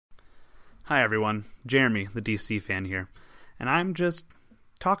Hi everyone, Jeremy, the DC fan here, and I'm just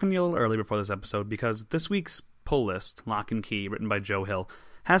talking to you a little early before this episode because this week's pull list, Lock and Key, written by Joe Hill,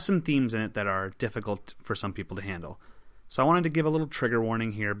 has some themes in it that are difficult for some people to handle. So I wanted to give a little trigger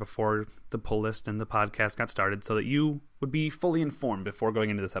warning here before the pull list and the podcast got started so that you would be fully informed before going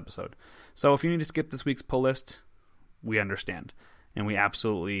into this episode. So if you need to skip this week's pull list, we understand, and we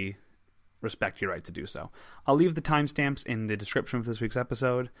absolutely respect your right to do so. I'll leave the timestamps in the description of this week's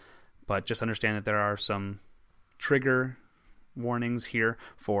episode, but just understand that there are some trigger warnings here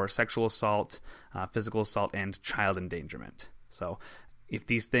for sexual assault, physical assault, and child endangerment. So if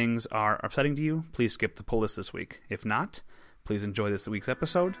these things are upsetting to you, please skip the pull list this week. If not, please enjoy this week's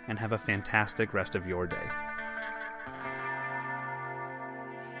episode and have a fantastic rest of your day.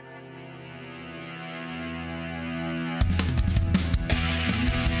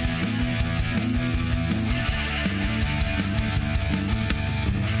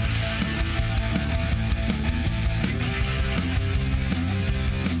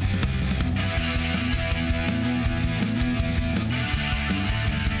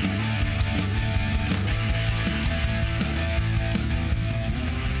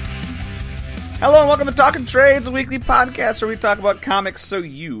 Hello and welcome to Talking Trades, a weekly podcast where we talk about comics so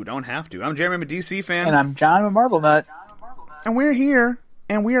you don't have to. I'm Jeremy, I'm a DC fan. And I'm John, I'm a Marvel nut. And we're here,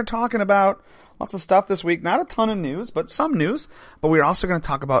 and we are talking about lots of stuff this week. Not a ton of news, but some news. But we're also going to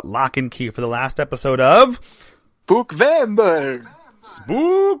talk about Lock and Key for the last episode of SPOOKVEMBER.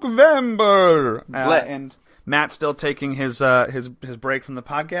 SPOOKVEMBER. And Matt's still taking his break from the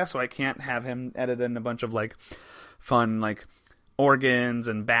podcast, so I can't have him edit in a bunch of fun organs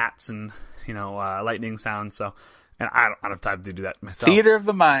and bats and lightning sounds. So, and I don't have time to do that myself. Theater of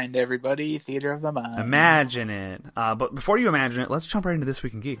the mind, everybody. Theater of the mind. Imagine it. But before you imagine it, let's jump right into This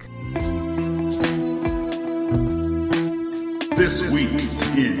Week in Geek. This Week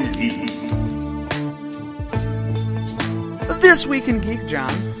in Geek. This Week in Geek,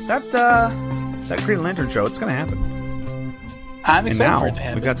 John. That Green Lantern show, it's going to happen. I'm excited for it to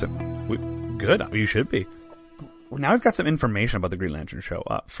happen. We've got some... Good. You should be. Now we've got some information about the Green Lantern show.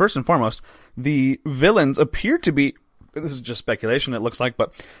 First and foremost, the villains appear to be, this is just speculation it looks like,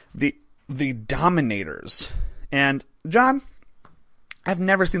 but the Dominators. And, John, I've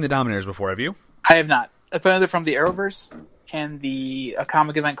never seen the Dominators before, have you? I have not. Apparently they're from the Arrowverse and a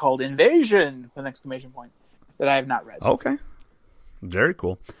comic event called Invasion, with an exclamation point, that I have not read. Okay. Very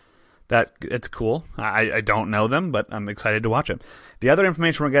cool. It's cool. I don't know them, but I'm excited to watch it. The other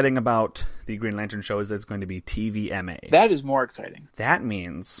information we're getting about the Green Lantern show is that it's going to be TVMA. That is more exciting. That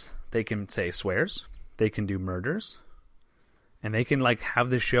means they can say swears, they can do murders, and they can have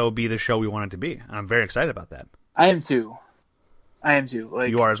the show be the show we want it to be. And I'm very excited about that. I am too.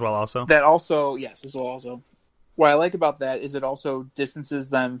 You are as well also? That also, yes, as well also. What I like about that is it also distances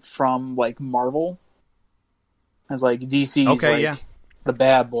them from Marvel. As DC's the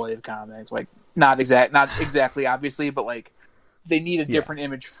bad boy of comics. Not exactly obviously, but they need a different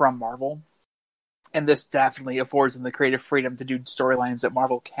image from Marvel. And this definitely affords them the creative freedom to do storylines that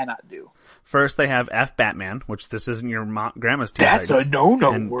Marvel cannot do. First, they have F Batman, which this isn't your grandma's Teen That's Titans. A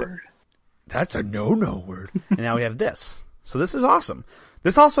no-no word. That's a no-no word. And now we have this. So this is awesome.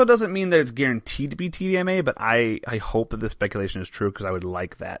 This also doesn't mean that it's guaranteed to be TVMA, but I hope that this speculation is true because I would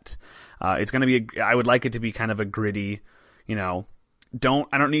like that. It's going to be. I would like it to be kind of a gritty, I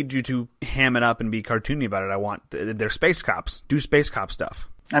don't need you to ham it up and be cartoony about it. I want they're space cops. Do space cop stuff.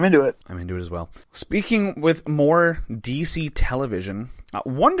 I'm into it. I'm into it as well. Speaking with more DC television,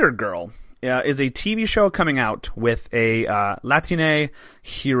 Wonder Girl is a TV show coming out with a Latina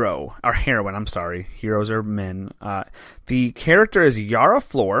hero, or heroine, I'm sorry. Heroes are men. The character is Yara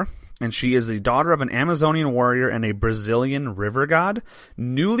Flor, and she is the daughter of an Amazonian warrior and a Brazilian river god.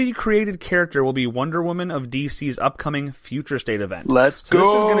 Newly created character will be Wonder Woman of DC's upcoming Future State event. Let's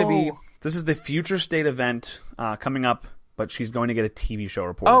go! This is the Future State event coming up, but she's going to get a TV show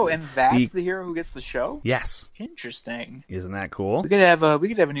reported. Oh, and that's the hero who gets the show? Yes. Interesting. Isn't that cool? We could have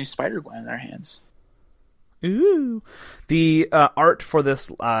a new Spider-Gwen in our hands. Ooh. The art for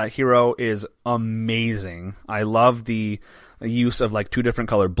this hero is amazing. I love the use of two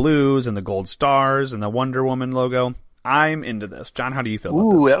different color blues and the gold stars and the Wonder Woman logo. I'm into this. John, how do you feel about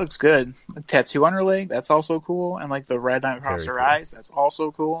this? Ooh, that looks good. The tattoo on her leg, that's also cool. And the red line across her eyes, that's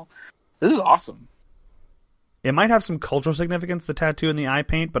also cool. This is awesome. It might have some cultural significance, the tattoo and the eye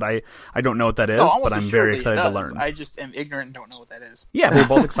paint, but I don't know what that is, but I'm very excited to learn. I just am ignorant and don't know what that is. Yeah, we're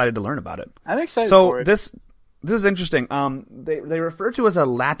both excited to learn about it. I'm excited for it. So this is interesting. They refer to as a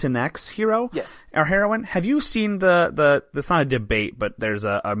Latinx hero. Yes. Or heroine. Have you seen it's not a debate, but there's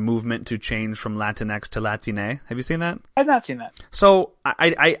a movement to change from Latinx to Latine. Have you seen that? I've not seen that. So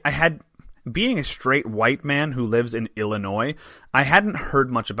I had being a straight white man who lives in Illinois, I hadn't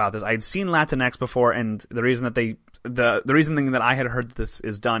heard much about this. I'd seen Latinx before, and the reason that I had heard that this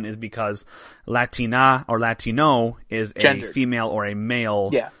is done is because Latina or Latino is a female or a male.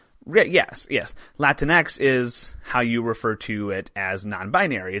 Yeah. Yes. Latinx is how you refer to it as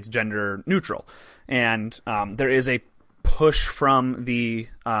non-binary. It's gender neutral. And there is a push from the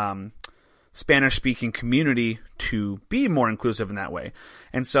Spanish-speaking community to be more inclusive in that way.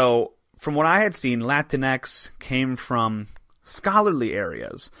 And so, from what I had seen, Latinx came from scholarly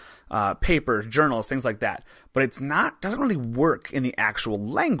areas, papers, journals, things like that. But doesn't really work in the actual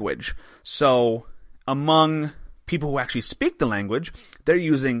language. So, among people who actually speak the language, they're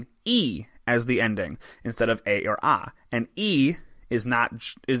using E as the ending instead of A or A. And E is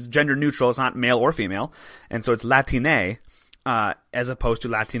gender neutral. It's not male or female. And so it's Latine as opposed to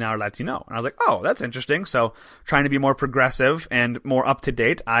Latina or Latino. And I was like, oh, that's interesting. So trying to be more progressive and more up to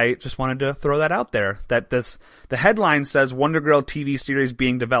date, I just wanted to throw that out there. The headline says Wonder Girl TV series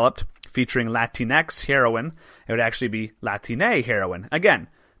being developed featuring Latinx heroine. It would actually be Latine heroine. Again,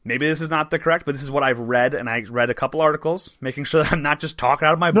 maybe this is not the correct, but this is what I've read, and I read a couple articles, making sure that I'm not just talking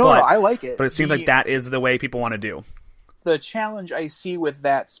out of my butt. No, I like it. But it seems like that is the way people want to do. The challenge I see with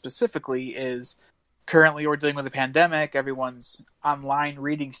that specifically is currently we're dealing with a pandemic. Everyone's online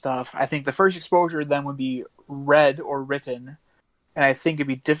reading stuff. I think the first exposure then would be read or written. And I think it'd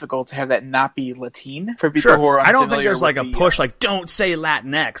be difficult to have that not be Latine for people who are unfamiliar. I don't think there's like a push like don't say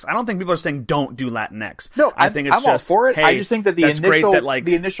Latinx. I don't think people are saying don't do Latinx. No, I think it's I'm just all for it. Hey, I just think that the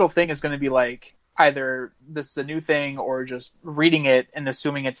initial thing is going to be like either this is a new thing or just reading it and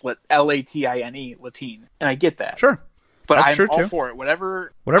assuming it's Latine, Latine. And I get that. Sure. But That's I'm true all too. for it.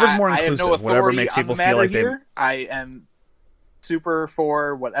 Whatever's more inclusive. I have no Whatever makes people feel like here. I am super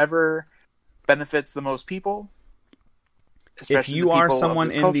for whatever benefits the most people. If you are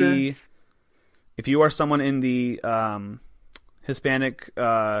someone in the Hispanic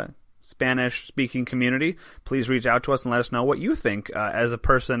Spanish-speaking community, please reach out to us and let us know what you think as a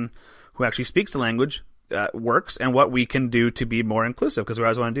person who actually speaks the language works and what we can do to be more inclusive, because we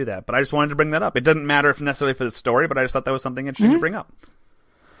always want to do that. But I just wanted to bring that up. It doesn't matter if necessarily for the story, but I just thought that was something interesting to bring up.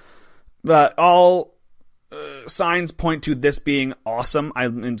 But all signs point to this being awesome.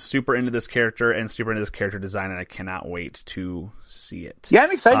 I'm super into this character and super into this character design, and I cannot wait to see it. Yeah,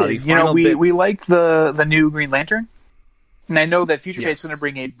 I'm excited. We like the new Green Lantern, and I know that Future Fate's going to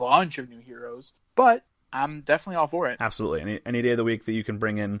bring a bunch of new heroes, but I'm definitely all for it. Absolutely. Any day of the week that you can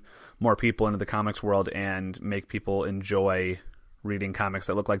bring in more people into the comics world and make people enjoy reading comics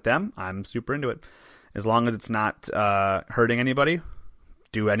that look like them, I'm super into it. As long as it's not hurting anybody,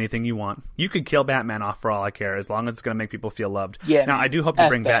 do anything you want. You could kill Batman off for all I care, as long as it's going to make people feel loved. Yeah. Now, I do hope to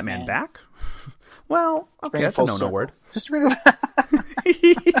bring Batman back. Well, okay, that's a no-no word. Just bring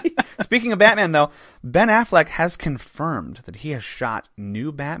Speaking of Batman, though, Ben Affleck has confirmed that he has shot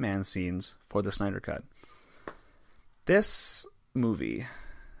new Batman scenes for the Snyder Cut. This movie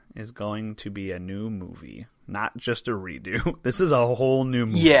is going to be a new movie, not just a redo. This is a whole new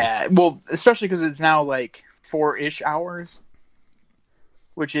movie. Yeah, well, especially because it's now like 4-ish hours,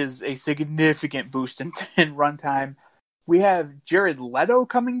 which is a significant boost in runtime. We have Jared Leto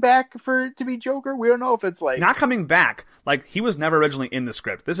coming back to be Joker. We don't know if it's like... Not coming back. Like, he was never originally in the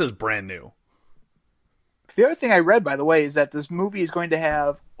script. This is brand new. The other thing I read, by the way, is that this movie is going to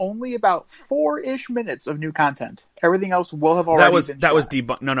have only about 4-ish minutes of new content. Everything else will have already been That was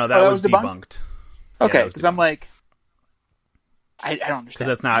debunked. No, that was debunked. Okay, because I'm like... I don't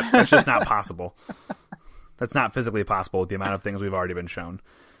understand. Because that's just not possible. That's not physically possible with the amount of things we've already been shown.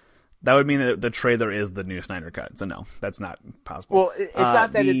 That would mean that the trailer is the new Snyder Cut. So no, that's not possible. Well, it's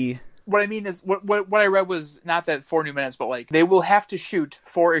not that it's... What I mean is, what I read was not that 4 new minutes, but like they will have to shoot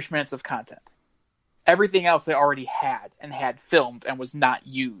 4-ish minutes of content. Everything else they already had filmed and was not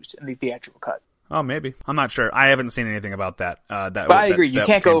used in the theatrical cut. Oh, maybe. I'm not sure. I haven't seen anything about that. But I agree. You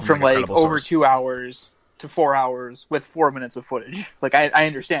can't go from like over 2 hours to 4 hours with 4 minutes of footage. Like I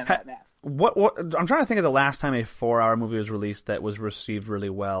understand that math. What I'm trying to think of the last time a 4-hour movie was released that was received really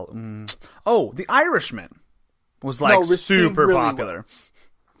well. Oh, The Irishman was like super really popular.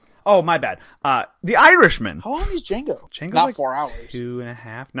 Well. Oh, my bad. The Irishman. How long is Django? Django's not like 4 hours.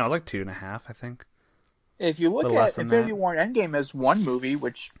 2.5. No, it was like 2.5, I think. If you look at Infinity War and Endgame as one movie,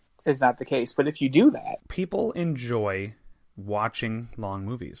 which is not the case, but if you do that, people enjoy watching long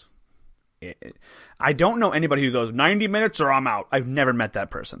movies. I don't know anybody who goes 90 minutes or I'm out. I've never met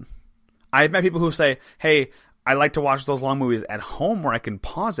that person. I've met people who say, hey, I like to watch those long movies at home where I can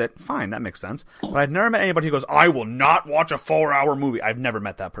pause it. Fine, that makes sense. But I've never met anybody who goes, I will not watch a 4-hour movie. I've never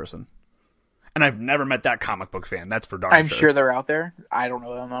met that person. And I've never met that comic book fan. That's for darn sure. I'm sure they're out there. I don't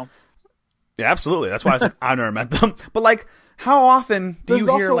know them, though. Yeah, absolutely. That's why I said I've never met them. But like, how often do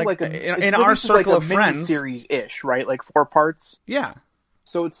you hear like in our circle of friends, series-ish, right? Like 4 parts. Yeah.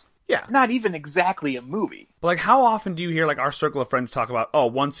 So it's not even exactly a movie. But like, how often do you hear like our circle of friends talk about? Oh,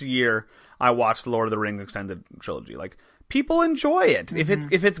 once a year I watch the Lord of the Rings extended trilogy. Like, people enjoy it. Mm-hmm.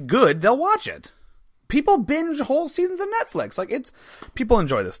 If it's good, they'll watch it. People binge whole seasons of Netflix. Like, people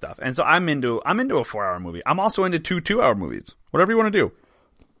enjoy this stuff, and so I'm into a 4-hour movie. I'm also into 2 2-hour movies. Whatever you want to do,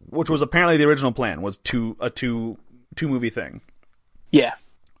 which was apparently the original plan, was a two movie thing. Yeah,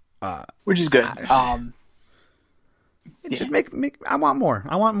 which is good. Just make. I want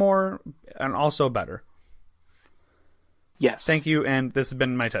more, and also better. Yes. Thank you, and this has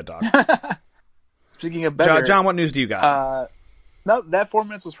been my TED Talk. Speaking of better, John, what news do you got? No, that 4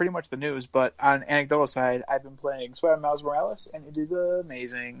 minutes was pretty much the news, but on an anecdotal side, I've been playing Spider-Man Miles Morales, and it is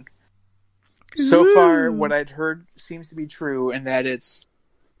amazing. So far, what I'd heard seems to be true, and that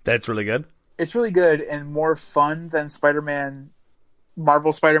that's really good? It's really good and more fun than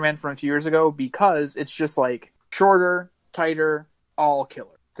Marvel Spider-Man from a few years ago, because it's just like shorter, tighter, all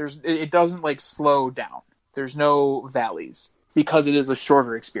killer. It doesn't like slow down. There's no valleys, because it is a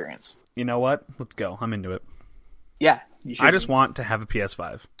shorter experience. You know what? Let's go. I'm into it. Yeah. I just want to have a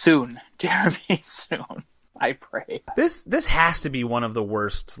PS5. Soon, Jeremy, soon. I pray. This has to be one of the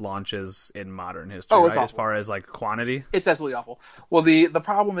worst launches in modern history, right? As far as like quantity. It's absolutely awful. Well, the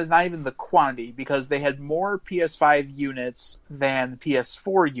problem is not even the quantity, because they had more PS5 units than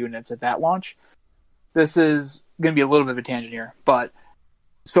PS4 units at that launch. This is going to be a little bit of a tangent here, but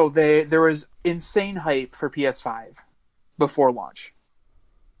so there was insane hype for PS5 before launch.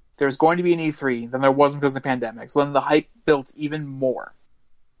 There's going to be an E3, then there wasn't because of the pandemic. So then the hype built even more.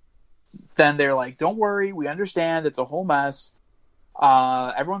 Then they're like, don't worry, we understand, it's a whole mess.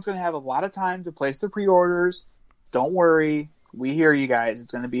 Everyone's going to have a lot of time to place their pre-orders. Don't worry, we hear you guys,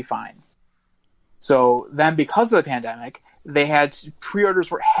 it's going to be fine. So then because of the pandemic,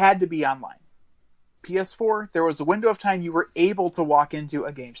 pre-orders had to be online. PS4, there was a window of time you were able to walk into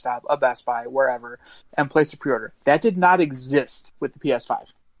a GameStop, a Best Buy, wherever, and place a pre-order. That did not exist with the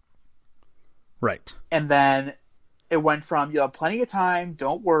PS5. Right. And then it went from, you have plenty of time,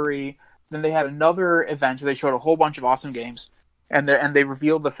 don't worry. Then they had another event where they showed a whole bunch of awesome games, and they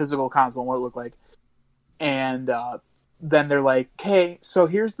revealed the physical console and what it looked like. And then they're like, okay, so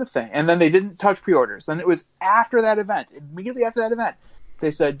here's the thing. And then they didn't touch pre-orders. Then it was after that event, immediately after that event, they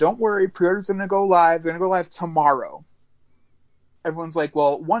said, don't worry, pre-orders are going to go live. They're going to go live tomorrow. Everyone's like,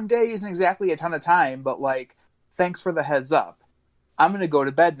 well, one day isn't exactly a ton of time, but like, thanks for the heads up. I'm going to go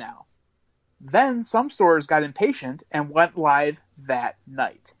to bed now. Then some stores got impatient and went live that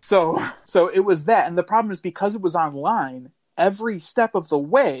night. So it was that. And the problem is, because it was online, every step of the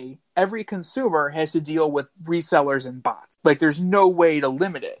way, every consumer has to deal with resellers and bots. Like, there's no way to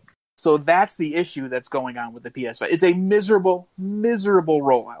limit it. So that's the issue that's going on with the PS5. It's a miserable, miserable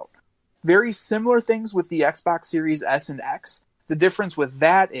rollout. Very similar things with the Xbox Series S and X. The difference with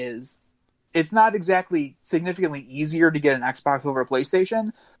that is it's not exactly significantly easier to get an Xbox over a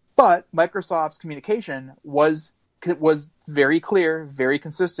PlayStation, but Microsoft's communication was very clear, very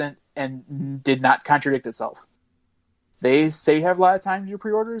consistent, and did not contradict itself. They say you have a lot of time to do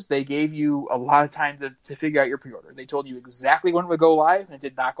pre-orders. They gave you a lot of time to figure out your pre-order. They told you exactly when it would go live, and it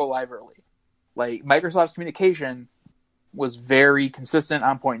did not go live early. Like, Microsoft's communication was very consistent,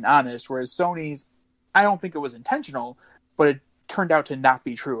 on point, and honest, whereas Sony's, I don't think it was intentional, but it turned out to not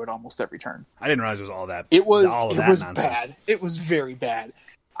be true at almost every turn. I didn't realize it was all that. It was nonsense. Bad. It was very bad.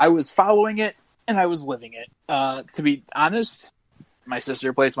 I was following it, and I was living it. To be honest, my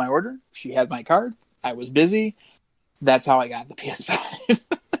sister placed my order. She had my card. I was busy. That's how I got the PS5.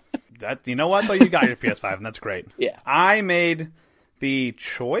 You know what, though? You got your PS5, and that's great. Yeah. I made the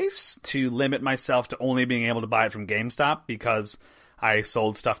choice to limit myself to only being able to buy it from GameStop, because I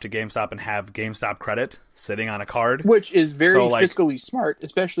sold stuff to GameStop and have GameStop credit sitting on a card. Which is very fiscally smart,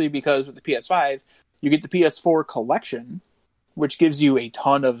 especially because with the PS5, you get the PS4 collection, which gives you a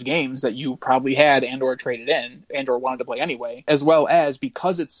ton of games that you probably had and or traded in and or wanted to play anyway, as well as,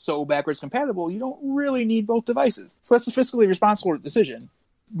 because it's so backwards compatible, you don't really need both devices. So that's a fiscally responsible decision.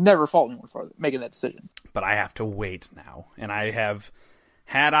 Never fault anyone for making that decision. But I have to wait now, and I have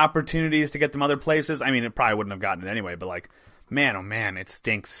had opportunities to get them other places. I mean, it probably wouldn't have gotten it anyway, but like, man, oh man, it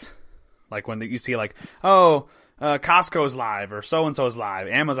stinks. Like, when you see like, Costco's live, or so-and-so's live,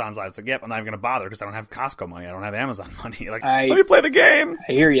 Amazon's live. It's like, yep, I'm not even going to bother because I don't have Costco money. I don't have Amazon money. Like, let me play the game.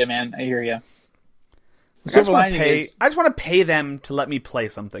 I hear you, man. I hear you. I just want to pay them to let me play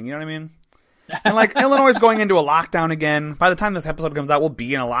something. You know what I mean? And like Illinois is going into a lockdown again. By the time this episode comes out, we'll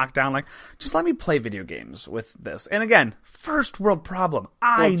be in a lockdown. Like, just let me play video games with this. And again, first world problem.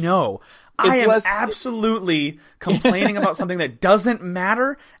 I know. I am absolutely complaining about something that doesn't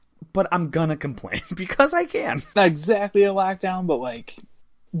matter, but I'm gonna complain because I can. Not exactly a lockdown, but like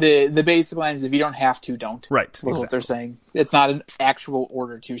the basic line is if you don't have to, don't. Right. Exactly. What they're saying. It's not an actual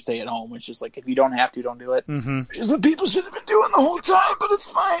order to stay at home. It's just like if you don't have to, don't do it. Mm-hmm. Which is what people should have been doing the whole time, but it's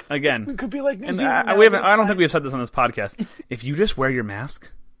fine. Again, it could be like New Zealand. I don't think we've said this on this podcast. If you just wear your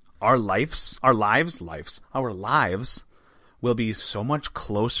mask, our lives will be so much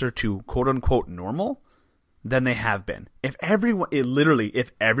closer to quote unquote normal than they have been. If everyone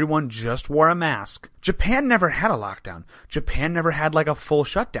just wore a mask. Japan never had a lockdown. Japan never had like a full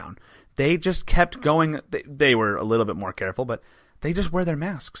shutdown. They just kept going. They were a little bit more careful, but they just wear their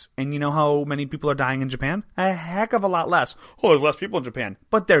masks. And you know how many people are dying in Japan? A heck of a lot less. Oh, there's less people in Japan.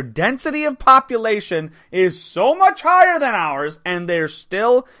 But their density of population is so much higher than ours, and they're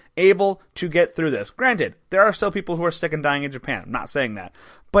still able to get through this. Granted, there are still people who are sick and dying in Japan. I'm not saying that.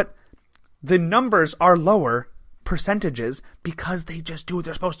 But the numbers are lower percentages because they just do what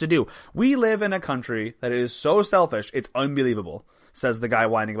they're supposed to do. We live in a country that is so selfish, it's unbelievable, says the guy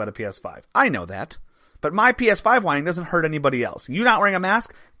whining about a PS5. I know that. But my PS5 whining doesn't hurt anybody else. You not wearing a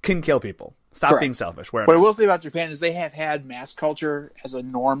mask can kill people. Stop being selfish. Wear a mask. What I will say about Japan is they have had mask culture as a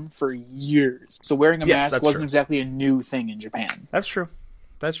norm for years. So wearing a mask wasn't exactly a new thing in Japan. That's true.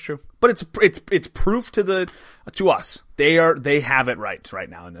 But it's proof to us. They have it right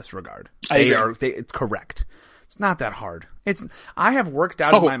now in this regard. It's correct. It's not that hard. I have worked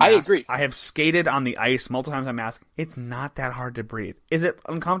out in my mask. I agree. I have skated on the ice multiple times in my mask. It's not that hard to breathe. Is it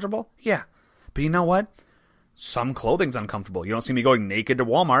uncomfortable? Yeah. But you know what? Some clothing's uncomfortable. You don't see me going naked to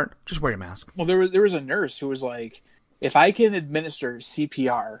Walmart. Just wear your mask. Well, there was a nurse who was like, if I can administer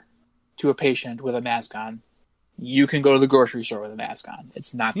CPR to a patient with a mask on, you can go to the grocery store with a mask on.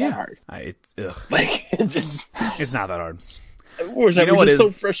 It's not that hard. It's not that hard. We're just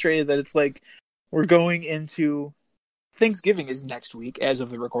so frustrated that it's like we're going into Thanksgiving is next week as of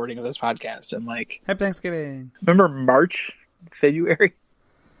the recording of this podcast, and like Happy Thanksgiving. Remember March, February?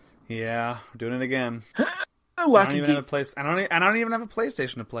 Yeah, we're doing it again. I don't even have a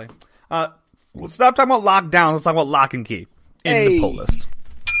PlayStation to play. Let's stop talking about lockdown. Let's talk about lock and key in the pull list.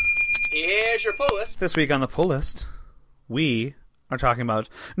 Here's your pull list. This week on the pull list, we are talking about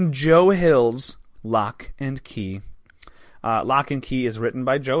Joe Hill's Lock and Key. Lock and Key is written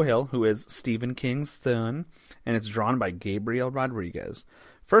by Joe Hill, who is Stephen King's son, and it's drawn by Gabriel Rodriguez.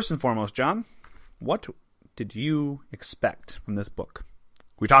 First and foremost, John, what did you expect from this book?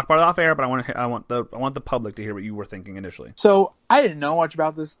 We talked about it off air, but I want the public to hear what you were thinking initially. So I didn't know much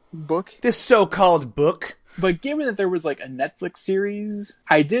about this book, this so-called book, but given that there was like a Netflix series,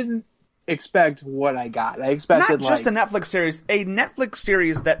 I didn't expect what I got. I expected not just a Netflix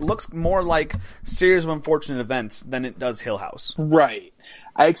series that looks more like Series of Unfortunate Events than it does Hill House. Right.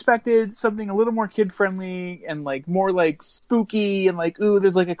 I expected something a little more kid-friendly and like more like spooky and like, ooh,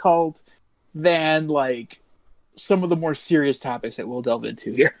 there's like a cult than like some of the more serious topics that we'll delve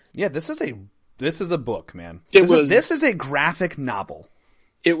into here. Yeah, this is a book, man. This is a graphic novel.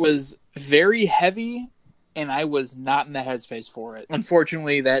 It was very heavy, and I was not in the headspace for it.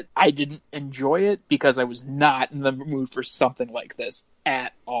 Unfortunately, that I didn't enjoy it because I was not in the mood for something like this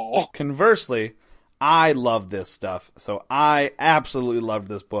at all. Conversely, I love this stuff, so I absolutely loved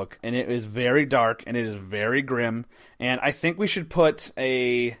this book, and it is very dark, and it is very grim, and I think we should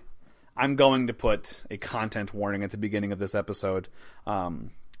I'm going to put a content warning at the beginning of this episode,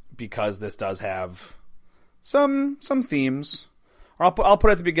 because this does have some themes. Or I'll put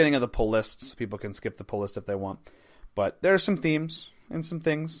it at the beginning of the pull list so people can skip the pull list if they want. But there are some themes and some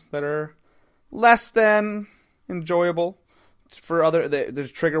things that are less than enjoyable.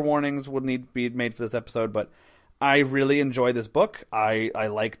 There's trigger warnings would need to be made for this episode, but I really enjoy this book. I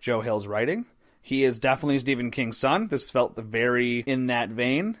like Joe Hill's writing. He is definitely Stephen King's son. This felt very in that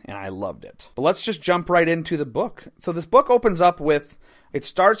vein, and I loved it. But let's just jump right into the book. So this book opens up it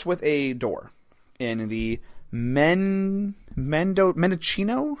starts with a door in the Mendocino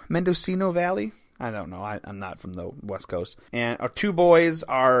Valley. I don't know. I'm not from the West Coast. And our two boys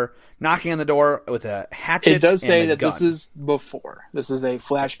are knocking on the door with a hatchet. It does say that gun. This is before. This is a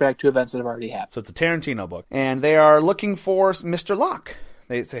flashback to events that have already happened. So it's a Tarantino book. And they are looking for Mr. Locke.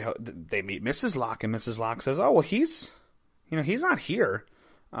 They meet Mrs. Locke, and Mrs. Locke says, "Oh, well, he's not here.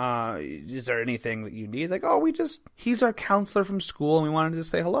 Is there anything that you need?" Like, "Oh, he's our counselor from school, and we wanted to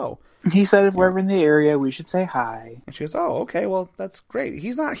say hello." He said if we're ever in the area, we should say hi. And she goes, oh, okay, well, that's great.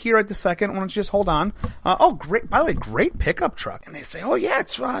 He's not here right this second. Why don't you just hold on? Oh, great. By the way, great pickup truck. And they say, oh, yeah,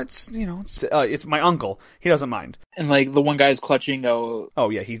 it's my uncle. He doesn't mind. And, like, the one guy's clutching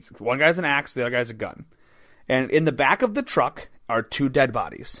one guy's an axe, the other guy's a gun. And in the back of the truck are 2 dead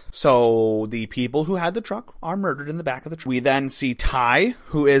bodies. So the people who had the truck are murdered in the back of the truck. We then see Ty,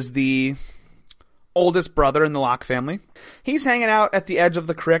 who is the oldest brother in the Locke family. He's hanging out at the edge of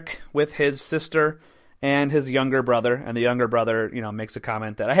the creek with his sister and his younger brother. And the younger brother, makes a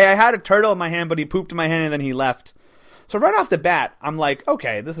comment that, hey, I had a turtle in my hand, but he pooped in my hand and then he left. So right off the bat, I'm like,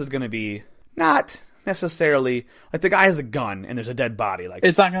 okay, this is going to be not necessarily like the guy has a gun and there's a dead body. Like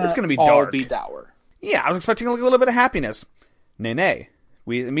it's not going to be all dark. Be dour. Yeah, I was expecting a little bit of happiness. Nay.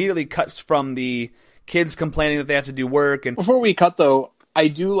 We immediately cut from the kids complaining that they have to do work. And before we cut, though, I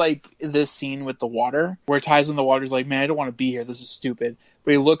do like this scene with the water, where Ty's in the water is like, man, I don't want to be here. This is stupid.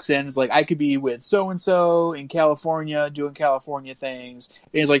 But he looks in, it's like, I could be with so-and-so in California, doing California things.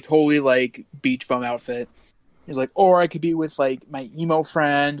 And he's like, totally like beach bum outfit. He's like, or I could be with like my emo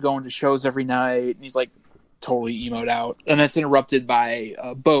friend, going to shows every night. And he's like, totally emoed out. And that's interrupted by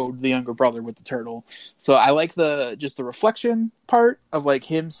Bode, the younger brother with the turtle. So I like the reflection part of like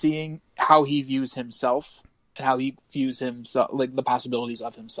him seeing how he views himself and how he views himself, like the possibilities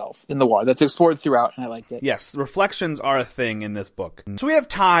of himself in the water. That's explored throughout, and I liked it. Yes, reflections are a thing in this book. So we have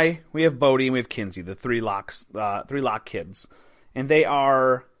Ty, we have Bodhi, and we have Kinsey, the three Locke kids. And they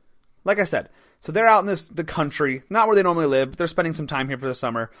are, like I said, so they're out in the country, not where they normally live, but they're spending some time here for the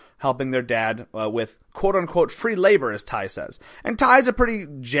summer, helping their dad with quote-unquote free labor, as Ty says. And Ty's a pretty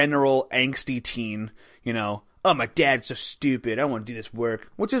general, angsty teen, oh, my dad's so stupid, I don't want to do this work,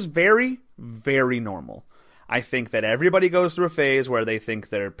 which is very, very normal. I think that everybody goes through a phase where they think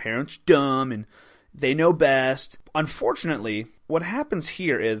their parents are dumb and they know best. Unfortunately, what happens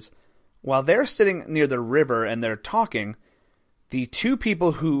here is, while they're sitting near the river and they're talking, the 2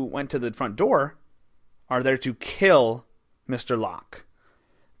 people who went to the front door are there to kill Mr. Locke.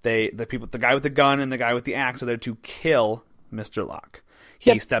 The guy with the gun and the guy with the axe are there to kill Mr. Locke.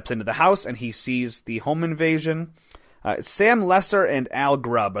 He steps into the house and he sees the home invasion. Sam Lesser and Al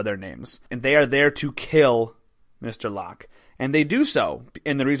Grubb are their names. And they are there to kill Mr. Locke. And they do so.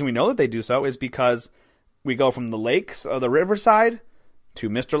 And the reason we know that they do so is because we go from the lakes of the riverside to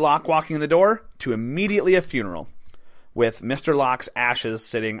Mr. Locke walking in the door to immediately a funeral with Mr. Locke's ashes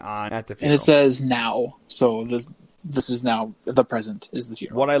sitting at the funeral. And it says now. So this is now the present is the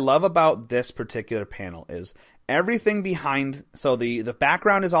funeral. What I love about this particular panel is everything behind. So the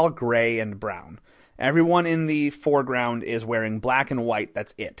background is all gray and brown. Everyone in the foreground is wearing black and white.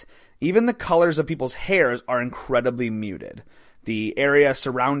 That's it. Even the colors of people's hairs are incredibly muted. The area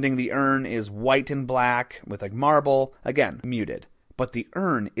surrounding the urn is white and black with like marble. Again, muted. But the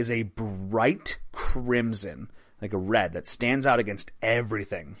urn is a bright crimson, like a red, that stands out against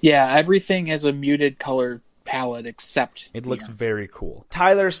everything. Yeah, everything has a muted color palette except it looks very cool.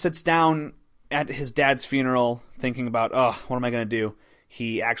 Tyler sits down at his dad's funeral thinking about, what am I going to do?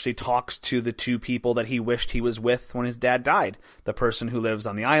 He actually talks to the 2 people that he wished he was with when his dad died. The person who lives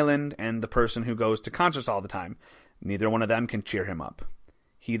on the island and the person who goes to concerts all the time. Neither one of them can cheer him up.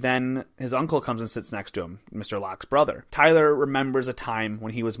 His uncle comes and sits next to him, Mr. Locke's brother. Tyler remembers a time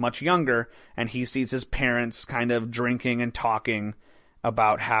when he was much younger and he sees his parents kind of drinking and talking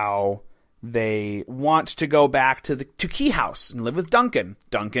about how they want to go back to Key House and live with Duncan.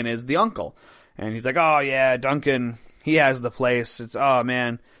 Duncan is the uncle. And he's like, oh yeah, Duncan, he has the place. It's, oh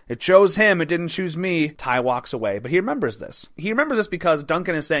man, it chose him. It didn't choose me. Ty walks away, but he remembers this. He remembers this because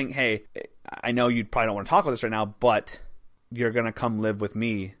Duncan is saying, hey, I know you probably don't want to talk about this right now, but you're going to come live with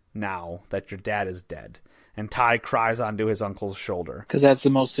me now that your dad is dead. And Ty cries onto his uncle's shoulder. Because that's the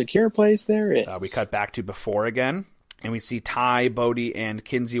most secure place there is. We cut back to before again, and we see Ty, Bodhi, and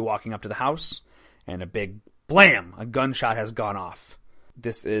Kinsey walking up to the house, and a big blam! A gunshot has gone off.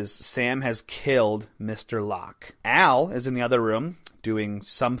 This is Sam has killed Mr. Locke. Al is in the other room doing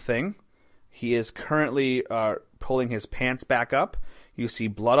something. He is currently pulling his pants back up. You see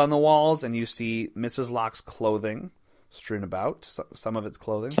blood on the walls, and you see Mrs. Locke's clothing strewn about. Some of its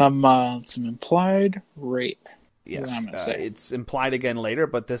clothing. Some implied rape. Yes, it's implied again later,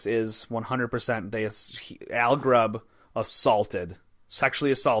 but this is 100%. Al Grubb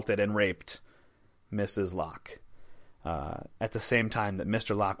sexually assaulted, and raped Mrs. Locke. At the same time that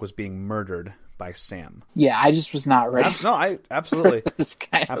Mr. Locke was being murdered by Sam. Yeah, I just was not ready. Absolutely.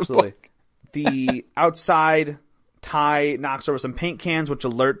 Absolutely. The outside, Ty knocks over some paint cans, which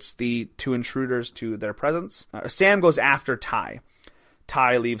alerts the 2 intruders to their presence. Sam goes after Ty.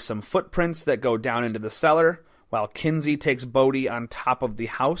 Ty leaves some footprints that go down into the cellar, while Kinsey takes Bodhi on top of the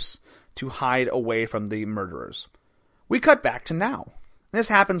house to hide away from the murderers. We cut back to now. This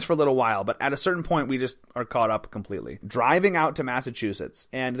happens for a little while, but at a certain point, we just are caught up completely. Driving out to Massachusetts.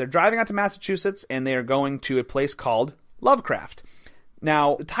 And they're driving out to Massachusetts, and they are going to a place called Lovecraft.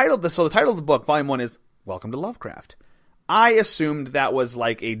 Now, the title of the book, Volume 1, is Welcome to Lovecraft. I assumed that was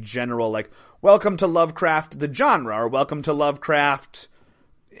like a general, like, Welcome to Lovecraft, the genre, or Welcome to Lovecraft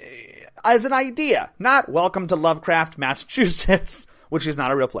as an idea. Not Welcome to Lovecraft, Massachusetts, which is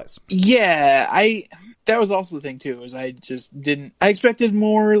not a real place. Yeah, that was also the thing, too, is I expected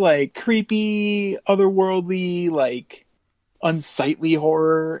more, like, creepy, otherworldly, like, unsightly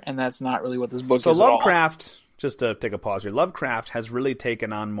horror, and that's not really what this book is at all. So Lovecraft, just to take a pause here, Lovecraft has really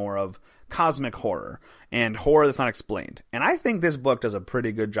taken on more of cosmic horror, and horror that's not explained. And I think this book does a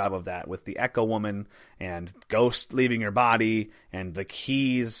pretty good job of that, with the Echo Woman, and ghosts leaving your body, and the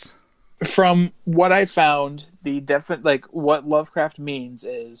keys. From what I found, what Lovecraft means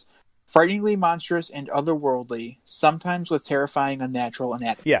is frighteningly monstrous and otherworldly, sometimes with terrifying unnatural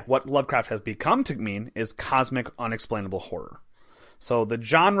anatomy. Yeah, what Lovecraft has become to mean is cosmic unexplainable horror. So the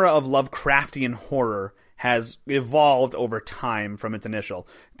genre of Lovecraftian horror has evolved over time from its initial.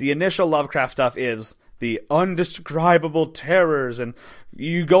 The initial Lovecraft stuff is the undescribable terrors, and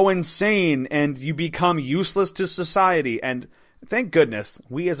you go insane, and you become useless to society, and thank goodness,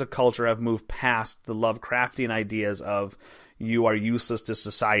 we as a culture have moved past the Lovecraftian ideas of you are useless to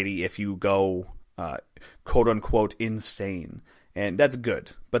society if you go, quote-unquote, insane. And that's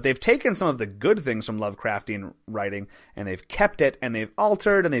good. But they've taken some of the good things from Lovecraftian writing, and they've kept it, and they've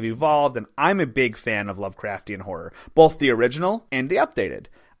altered, and they've evolved, and I'm a big fan of Lovecraftian horror. Both the original and the updated.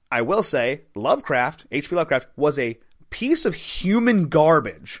 I will say, Lovecraft, H.P. Lovecraft, was a piece of human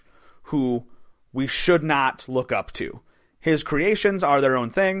garbage who we should not look up to. His creations are their own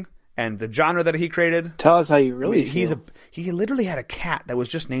thing, and the genre that he created... Tell us how you really feel. He literally had a cat that was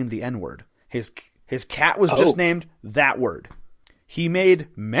just named the N-word. His cat was just named that word. He made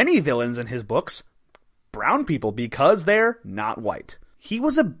many villains in his books, brown people, because they're not white. He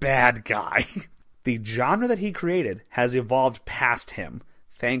was a bad guy. The genre that he created has evolved past him.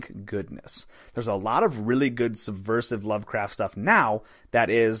 Thank goodness. There's a lot of really good subversive Lovecraft stuff now that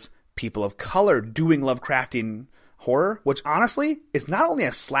is people of color doing Lovecraftian horror, which honestly is not only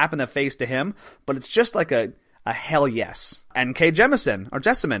a slap in the face to him, but it's just like a hell yes. N.K.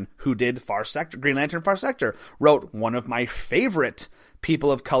 Jemisin, who did Green Lantern Far Sector, wrote one of my favorite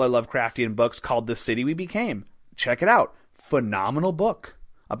people of color Lovecraftian books called The City We Became. Check it out. Phenomenal book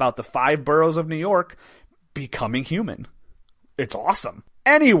about the 5 boroughs of New York becoming human. It's awesome.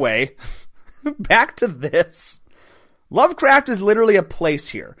 Anyway, back to this. Lovecraft is literally a place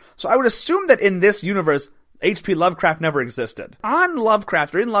here. So I would assume that in this universe, H.P. Lovecraft never existed. In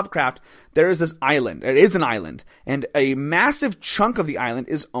Lovecraft, there is this island. It is an island. And a massive chunk of the island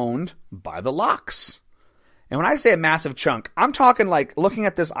is owned by the Lockes. And when I say a massive chunk, I'm talking like, looking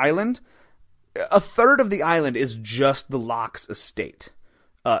at this island, a third of the island is just the Lockes' estate.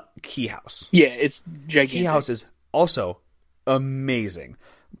 Key House. Yeah, it's gigantic. Key House is also amazing.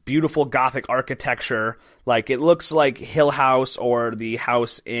 Beautiful Gothic architecture. Like, it looks like Hill House or the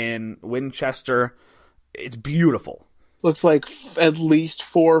house in Winchester. It's beautiful. Looks like at least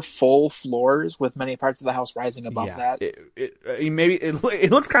 4 full floors with many parts of the house rising above that.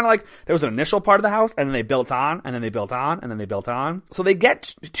 It looks kind of like there was an initial part of the house, and then they built on, and then they built on, and then they built on. So they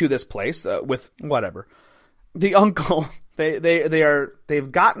get to this place with whatever. The uncle,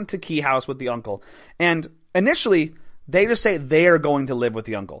 they've gotten to Key House with the uncle, and initially they just say they are going to live with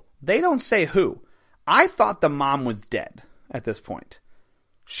the uncle. They don't say who. I thought the mom was dead at this point.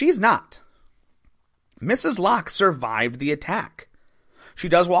 She's not. Mrs. Locke survived the attack. She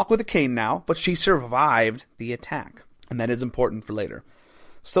does walk with a cane now, but she survived the attack. And that is important for later.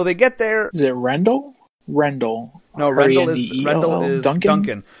 So they get there. Is it Rendell? Rendell. No, Rendell is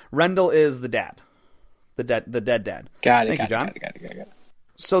Duncan. Rendell is the dad. The dead dad. Got it. Thank you, John. Got it.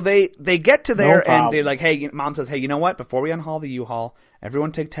 So they get to there, and they're like, hey, Mom says, hey, you know what? Before we unhaul the U-Haul,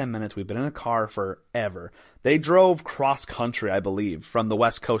 everyone take 10 minutes. We've been in a car forever. They drove cross-country, I believe, from the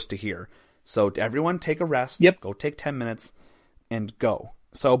West Coast to here. So everyone take a rest. Yep. Go take 10 minutes and go.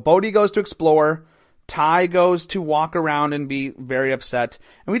 So Bodhi goes to explore. Ty goes to walk around and be very upset.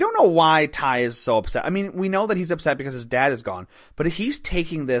 And we don't know why Ty is so upset. I mean, we know that he's upset because his dad is gone. But he's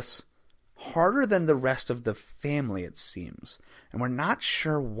taking this harder than the rest of the family, it seems. And we're not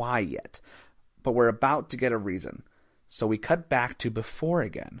sure why yet. But we're about to get a reason. So we cut back to before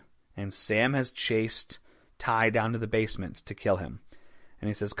again. And Sam has chased Ty down to the basement to kill him. And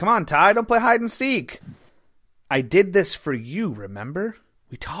he says, come on, Ty, don't play hide and seek. I did this for you, remember?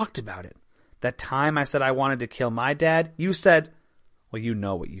 We talked about it. That time I said I wanted to kill my dad, you said, well, you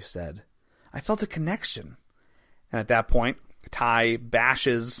know what you said. I felt a connection. And at that point, Ty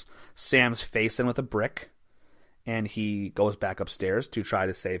bashes Sam's face in with a brick, and he goes back upstairs to try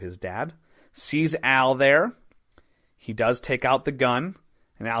to save his dad. Sees Al there. He does take out the gun,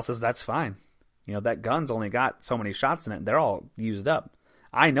 and Al says, that's fine. You know, that gun's only got so many shots in it. They're all used up.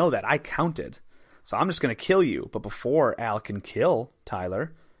 I know that. I counted. So I'm just going to kill you. But before Al can kill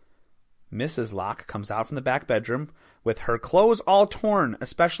Tyler, Mrs. Locke comes out from the back bedroom with her clothes all torn,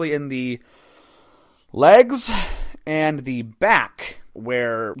 especially in the legs and the back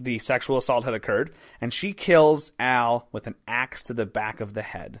where the sexual assault had occurred. And she kills Al with an axe to the back of the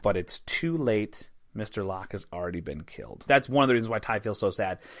head. But it's too late. Mr. Locke has already been killed. That's one of the reasons why Ty feels so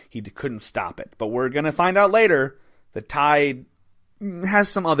sad. He couldn't stop it. But we're going to find out later that Ty has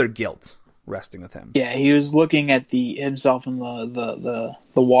some other guilt resting with him. Yeah, he was looking at himself in the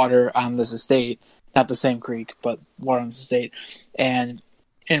water on this estate. Not the same creek, but water on this estate. And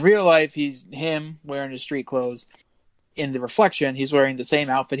in real life, he's him wearing his street clothes. In the reflection, he's wearing the same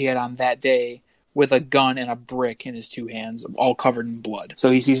outfit he had on that day, with a gun and a brick in his two hands, all covered in blood. So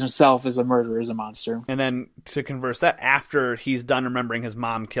he sees himself as a murderer, as a monster. And then to converse that, after he's done remembering his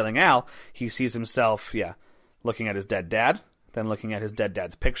mom killing Al, he sees himself, looking at his dead dad, then looking at his dead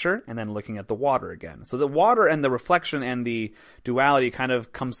dad's picture, and then looking at the water again. So the water and the reflection and the duality kind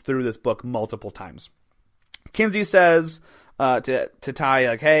of comes through this book multiple times. Kinsey says to Ty,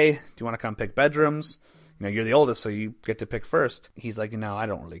 like, hey, do you want to come pick bedrooms? You know, you're the oldest, so you get to pick first. He's like, I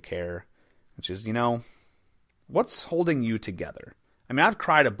don't really care. Which is, what's holding you together? I mean, I've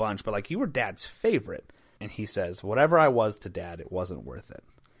cried a bunch, but, you were Dad's favorite. And he says, whatever I was to Dad, it wasn't worth it.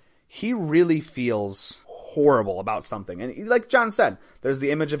 He really feels horrible about something. And like John said, there's the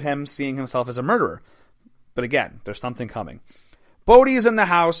image of him seeing himself as a murderer. But again, there's something coming. Bodie's in the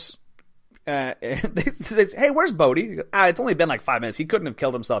house. They say, hey, where's Bodie? It's only been 5 minutes. He couldn't have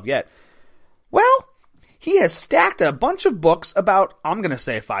killed himself yet. Well, he has stacked a bunch of books about, I'm going to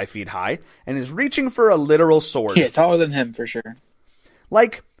say 5 feet high, and is reaching for a literal sword. Yeah, taller than him, for sure.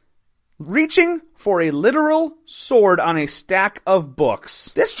 Reaching for a literal sword on a stack of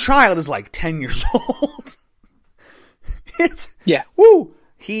books. This child is 10 years old. Woo!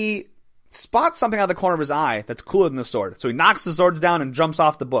 He spots something out of the corner of his eye that's cooler than the sword. So he knocks the swords down and jumps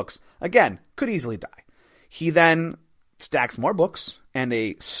off the books. Again, could easily die. He then stacks more books and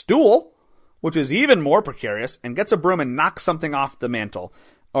a stool, which is even more precarious, and gets a broom and knocks something off the mantle,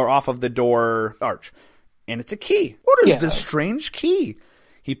 or off of the door arch. And it's a key. What is this strange key?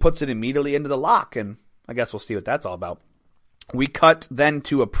 He puts it immediately into the lock, and I guess we'll see what that's all about. We cut then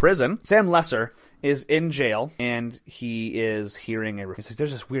to a prison. Sam Lesser is in jail, and he is hearing he says,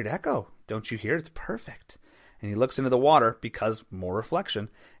 there's this weird echo. Don't you hear it? It's perfect. And he looks into the water, because more reflection,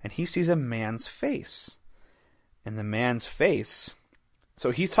 and he sees a man's face. And the man's face... So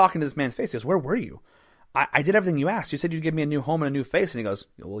he's talking to this man's face. He goes, where were you? I did everything you asked. You said you'd give me a new home and a new face. And he goes,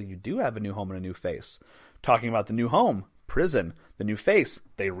 well, you do have a new home and a new face. Talking about the new home, prison, the new face.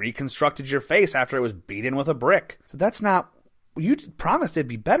 They reconstructed your face after it was beaten with a brick. So that's not... You promised it'd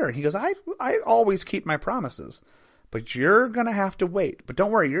be better. And he goes, I always keep my promises. But you're going to have to wait. But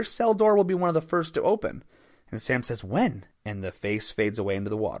don't worry, your cell door will be one of the first to open. And Sam says, when? And the face fades away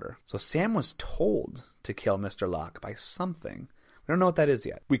into the water. So Sam was told to kill Mr. Locke by something. We don't know what that is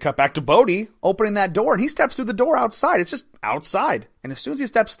yet. We cut back to Bodie opening that door, and he steps through the door outside. It's just outside. And as soon as he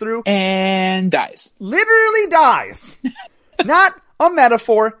steps through... And dies. Literally dies. Not a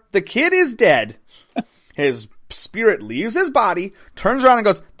metaphor. The kid is dead. His spirit leaves his body, turns around and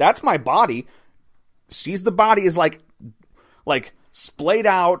goes, that's my body. Sees the body is like splayed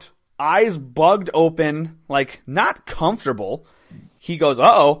out, eyes bugged open, not comfortable. He goes,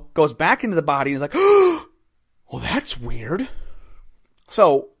 uh-oh, goes back into the body, and is like, oh, well, that's weird.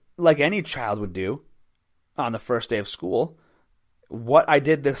 So, like any child would do on the first day of school, what I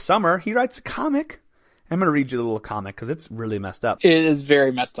did this summer, he writes a comic. I'm going to read you the little comic because it's really messed up. It is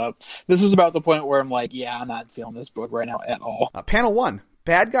very messed up. This is about the point where I'm like, I'm not feeling this book right now at all. Panel 1.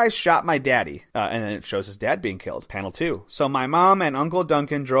 Bad guys shot my daddy. And then it shows his dad being killed. Panel 2. So my mom and Uncle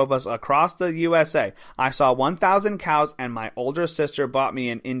Duncan drove us across the USA. I saw 1,000 cows and my older sister bought me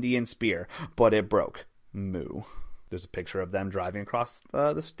an Indian spear, but it broke. Moo. There's a picture of them driving across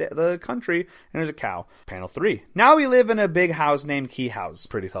the country, and there's a cow. Panel 3. Now we live in a big house named Key House.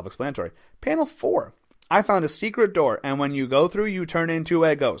 Pretty self-explanatory. Panel 4. I found a secret door, and when you go through, you turn into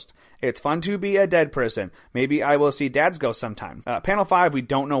a ghost. It's fun to be a dead person. Maybe I will see Dad's ghost sometime. Panel 5, we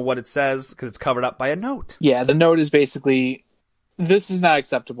don't know what it says, because it's covered up by a note. Yeah, the note is basically, this is not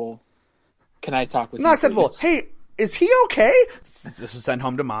acceptable. Can I talk with you? Not acceptable. Please? Hey, is he okay? This is sent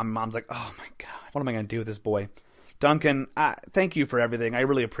home to Mom. Mom's like, oh my God, what am I going to do with this boy? Duncan, thank you for everything. I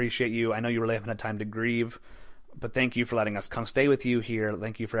really appreciate you. I know you really haven't had time to grieve, but thank you for letting us come stay with you here.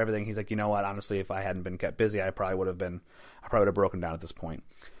 Thank you for everything. He's like, you know what? Honestly, if I hadn't been kept busy, I probably would have broken down at this point.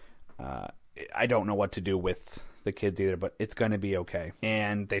 I don't know what to do with the kids either, but it's going to be okay.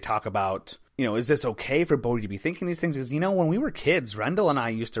 And they talk about, is this okay for Bodhi to be thinking these things? Because, when we were kids, Rendell and I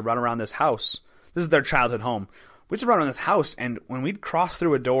used to run around this house. This is their childhood home. We used to run around this house, and when we'd cross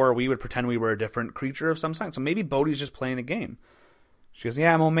through a door, we would pretend we were a different creature of some kind. So maybe Bodhi's just playing a game. She goes,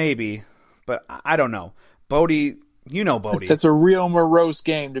 yeah, well, maybe, but I don't know. Bodhi, Bodhi. That's a real morose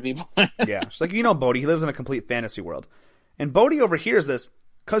game to be playing. Yeah, she's like, Bodhi, he lives in a complete fantasy world. And Bodhi overhears this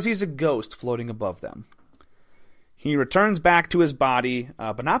because he's a ghost floating above them. He returns back to his body,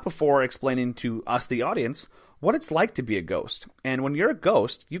 but not before explaining to us, the audience, what it's like to be a ghost. And when you're a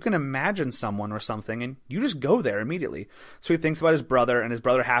ghost, you can imagine someone or something, and you just go there immediately. So he thinks about his brother, and his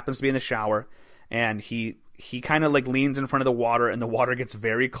brother happens to be in the shower, and he kind of like leans in front of the water, and the water gets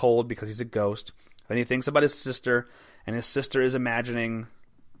very cold because he's a ghost. Then he thinks about his sister, and his sister is imagining,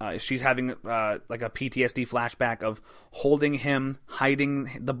 she's having like a PTSD flashback of holding him, hiding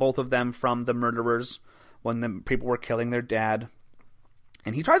the both of them from the murderers when the people were killing their dad.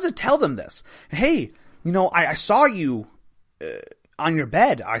 And he tries to tell them this. Hey, I saw you on your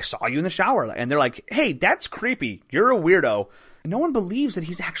bed. I saw you in the shower. And they're like, hey, that's creepy. You're a weirdo. And no one believes that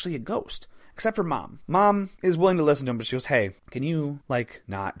he's actually a ghost, except for Mom. Mom is willing to listen to him, but she goes, hey, can you,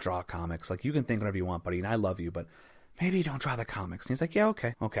 not draw comics? You can think whatever you want, buddy, and I love you, but maybe don't draw the comics. And he's like, yeah,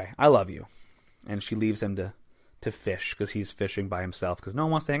 okay, I love you. And she leaves him to fish, because he's fishing by himself, because no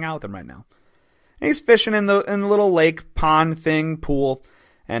one wants to hang out with him right now. And he's fishing in the little lake pond thing pool,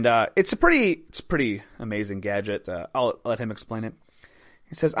 and it's a pretty amazing gadget. I'll let him explain it.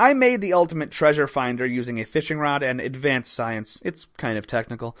 He says, I made the ultimate treasure finder using a fishing rod and advanced science. It's kind of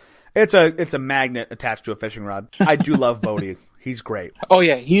technical. It's a magnet attached to a fishing rod. I do love Bodhi. He's great. Oh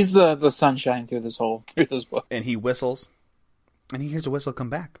yeah, he's the sunshine through this book. And he whistles, and he hears a whistle come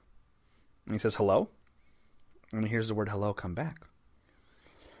back. And he says, hello? And he hears the word hello come back.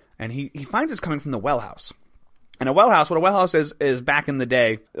 And he finds it's coming from the well house. And what a well house is back in the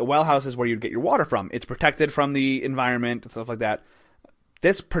day, a well house is where you'd get your water from. It's protected from the environment and stuff like that.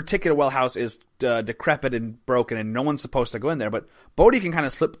 This particular well house is decrepit and broken, and no one's supposed to go in there. But Bodhi can kind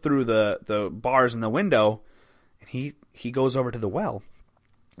of slip through the bars in the window, and he goes over to the well.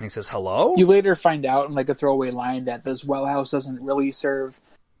 And he says, hello? You later find out in a throwaway line that this well house doesn't really serve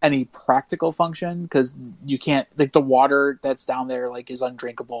any practical function, because you can't, the water that's down there is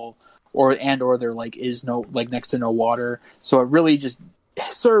undrinkable, or there is no next to no water, so it really just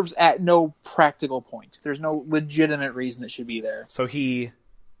serves at no practical point. There's no legitimate reason it should be there. So he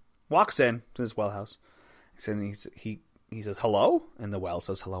walks in to this well house, and he says hello, and the well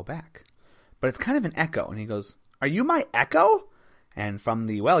says hello back, but it's kind of an echo, and he goes, are you my echo? And from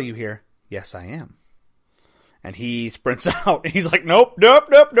the well you hear, yes I am. And he sprints out. And he's like, nope.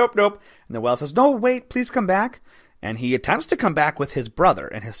 And the well says, no, wait, please come back. And he attempts to come back with his brother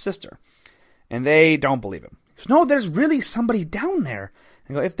and his sister. And they don't believe him. He goes, no, there's really somebody down there.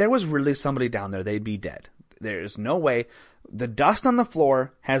 And go, if there was really somebody down there, they'd be dead. There's no way. The dust on the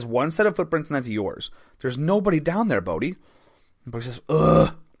floor has one set of footprints, and that's yours. There's nobody down there, Bodhi. And Bodhi says,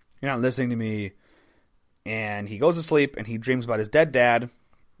 ugh, you're not listening to me. And he goes to sleep, and he dreams about his dead dad.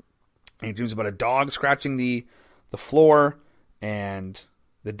 And he dreams about a dog scratching the floor, and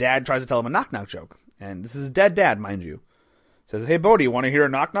the dad tries to tell him a knock-knock joke. And this is his dead dad, mind you. Says, hey, Bodhi, you want to hear a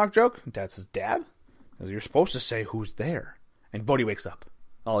knock-knock joke? And Dad says, Dad? Says, you're supposed to say who's there. And Bodhi wakes up.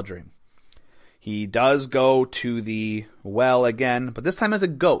 All a dream. He does go to the well again, but this time as a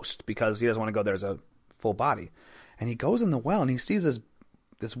ghost, because he doesn't want to go there as a full body. And he goes in the well, and he sees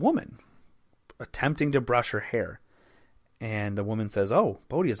this woman attempting to brush her hair. And the woman says, oh,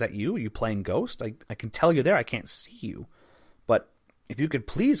 Bodhi, is that you? Are you playing ghost? I can tell you're there. I can't see you. But if you could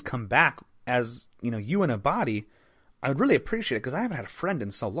please come back as, you in a body, I would really appreciate it, because I haven't had a friend in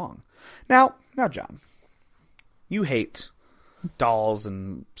so long. Now, John, you hate dolls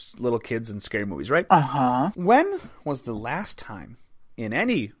and little kids and scary movies, right? Uh-huh. When was the last time in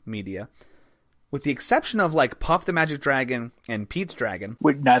any media, with the exception of Puff the Magic Dragon and Pete's Dragon,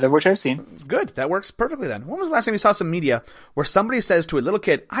 neither of which I've seen. Good, that works perfectly then. When was the last time you saw some media where somebody says to a little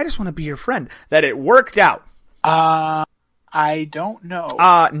kid, I just want to be your friend, that it worked out? I don't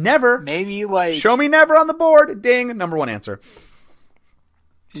know. Never. Maybe show me never on the board. Ding. Number one answer.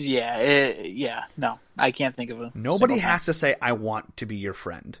 Yeah. No, I can't think of a. Nobody has to say, I want to be your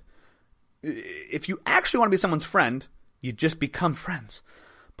friend. If you actually want to be someone's friend, you just become friends.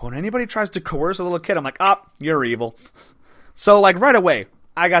 But when anybody tries to coerce a little kid, I'm like, you're evil. So, like, right away,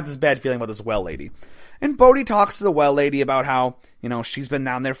 I got this bad feeling about this well lady. And Bodhi talks to the well lady about how, she's been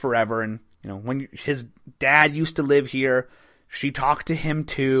down there forever. And, when his dad used to live here, she talked to him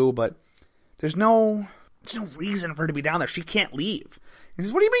too. But there's no reason for her to be down there. She can't leave. He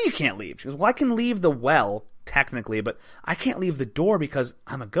says, what do you mean you can't leave? She goes, well, I can leave the well, technically, but I can't leave the door because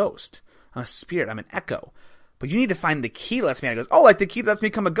I'm a ghost. I'm a spirit. I'm an echo. But you need to find the key that lets me out. He goes, oh, like the key that lets me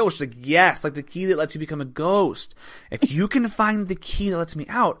become a ghost. She's like, yes, like the key that lets you become a ghost. If you can find the key that lets me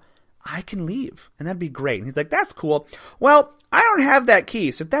out, I can leave. And that'd be great. And he's like, that's cool. Well, I don't have that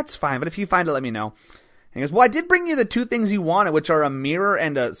key, so that's fine. But if you find it, let me know. And he goes, well, I did bring you the 2 things you wanted, which are a mirror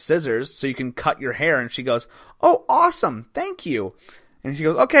and a scissors, so you can cut your hair. And she goes, oh, awesome. Thank you. And she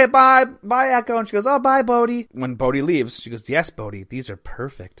goes, okay, bye. Bye, Echo. And she goes, oh, bye, Bodhi. When Bodhi leaves, she goes, yes, Bodhi, these are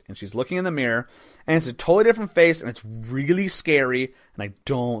perfect. And she's looking in the mirror, and it's a totally different face, and it's really scary, and I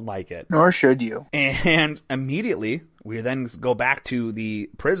don't like it. Nor should you. And immediately, we then go back to the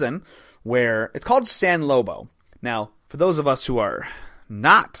prison, where it's called San Lobo. Now, for those of us who are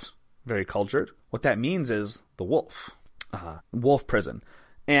not very cultured, what that means is the wolf. Wolf prison.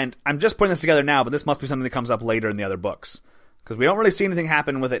 And I'm just putting this together now, but this must be something that comes up later in the other books. Because we don't really see anything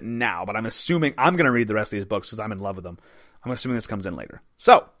happen with it now, but I'm assuming I'm going to read the rest of these books because I'm in love with them. I'm assuming this comes in later.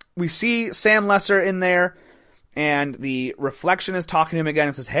 So, we see Sam Lesser in there, and the reflection is talking to him again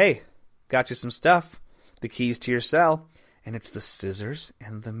and says, hey, got you some stuff. The keys to your cell. And it's the scissors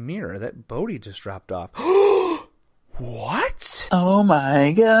and the mirror that Bodhi just dropped off. What? Oh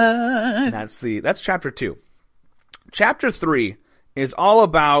my god. That's chapter 2. Chapter 3 is all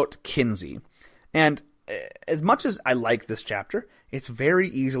about Kinsey. And as much as I like this chapter, it's very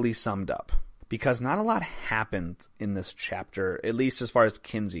easily summed up. Because not a lot happened in this chapter, at least as far as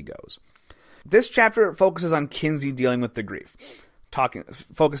Kinsey goes. This chapter focuses on Kinsey dealing with the grief.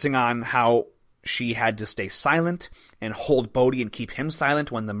 Focusing on how she had to stay silent and hold Bodhi and keep him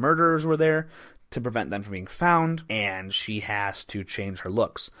silent when the murderers were there to prevent them from being found. And she has to change her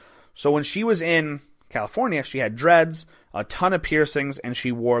looks. So when she was in California, she had dreads, a ton of piercings, and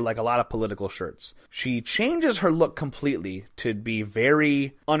she wore like a lot of political shirts. She changes her look completely to be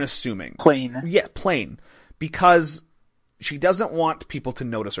very unassuming. Plain. Yeah, plain. Because she doesn't want people to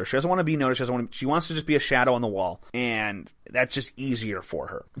notice her. She doesn't want to be noticed. She wants to just be a shadow on the wall. And that's just easier for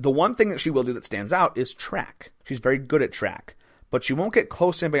her. The one thing that she will do that stands out is track. She's very good at track. But she won't get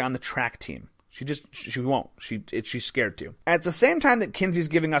close to anybody on the track team. She won't. She's scared to. At the same time that Kinsey's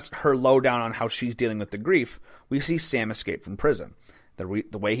giving us her lowdown on how she's dealing with the grief, we see Sam escape from prison. The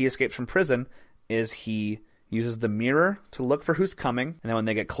way he escapes from prison is he uses the mirror to look for who's coming, and then when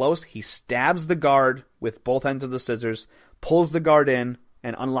they get close, he stabs the guard with both ends of the scissors, pulls the guard in,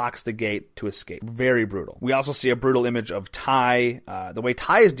 and unlocks the gate to escape. Very brutal. We also see a brutal image of Ty. The way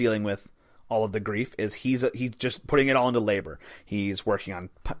Ty is dealing with all of the grief is he's just putting it all into labor. He's working on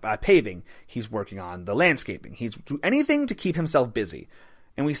paving. He's working on the landscaping. He's doing anything to keep himself busy.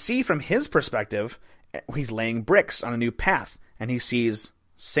 And we see from his perspective, he's laying bricks on a new path, and he sees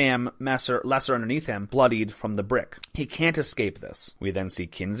Sam Lesser underneath him, bloodied from the brick. He can't escape this. We then see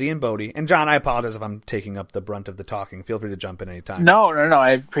Kinsey and Bodhi. And John, I apologize if I'm taking up the brunt of the talking. Feel free to jump in any time. No,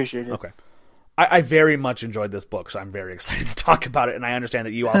 I appreciate it. Okay. I very much enjoyed this book, so I'm very excited to talk about it. And I understand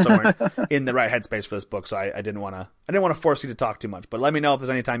that you also weren't in the right headspace for this book, so I didn't want to force you to talk too much. But let me know if there's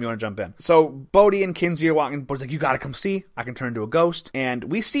any time you want to jump in. So Bodhi and Kinsey are walking. Bodhi's like, you gotta come see. I can turn into a ghost. And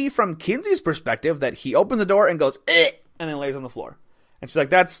we see from Kinsey's perspective that he opens the door and goes, and then lays on the floor. And she's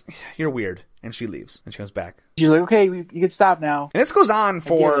like, you're weird. And she leaves. And she comes back. She's like, okay, you can stop now. And this goes on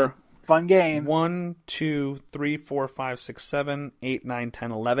for fun game. 1, 2, 3, 4, 5, 6, 7, 8, 9,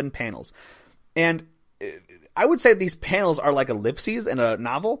 10, 11 panels. And I would say these panels are like ellipses in a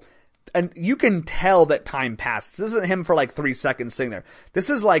novel. And you can tell that time passed. This isn't him for like 3 seconds sitting there. This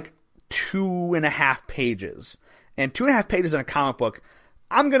is like 2.5 pages. And 2.5 pages in a comic book,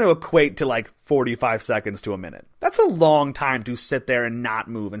 I'm going to equate to like 45 seconds to a minute. That's a long time to sit there and not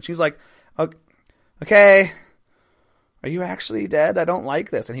move. And she's like, okay, are you actually dead? I don't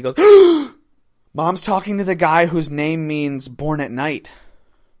like this. And he goes, Mom's talking to the guy whose name means born at night.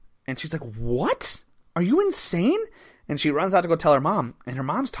 And she's like, what? Are you insane? And she runs out to go tell her mom. And her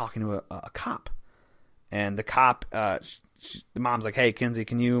mom's talking to a cop. And the cop, the mom's like, hey, Kinsey,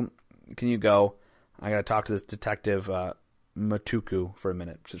 can you go? I got to talk to this detective, Matuku, for a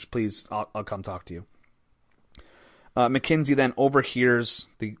minute. Just please, I'll come talk to you. Mackenzie then overhears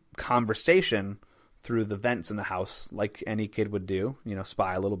the conversation through the vents in the house, like any kid would do,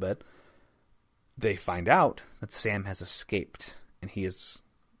 spy a little bit. They find out that Sam has escaped, and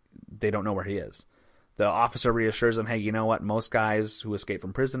they don't know where he is. The officer reassures him, hey, you know what? Most guys who escape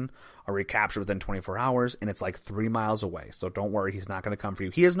from prison are recaptured within 24 hours, and it's like 3 miles away. So don't worry, he's not going to come for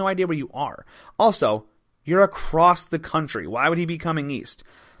you. He has no idea where you are. Also, you're across the country. Why would he be coming east?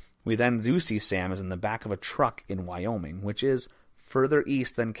 We then do see Sam is in the back of a truck in Wyoming, which is further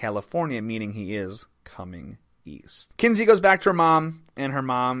east than California, meaning he is coming east. Kinsey goes back to her mom, and her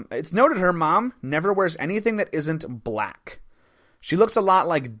mom, it's noted her mom never wears anything that isn't black. She looks a lot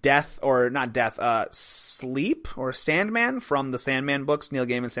like Sleep or Sandman from the Sandman books, Neil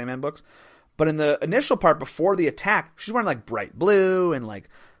Gaiman's Sandman books. But in the initial part before the attack, she's wearing like bright blue and like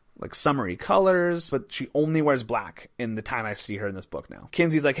summery colors, but she only wears black in the time I see her in this book now.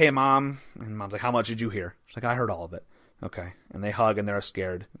 Kinsey's like, hey, Mom. And Mom's like, how much did you hear? She's like, I heard all of it. Okay. And they hug and they're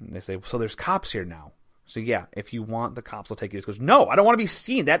scared. And they say, so there's cops here now. So yeah, if you want, the cops will take you. She goes, no, I don't want to be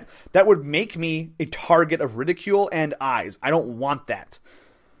seen. That would make me a target of ridicule and eyes. I don't want that.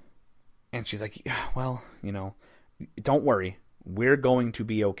 And she's like, well, don't worry. We're going to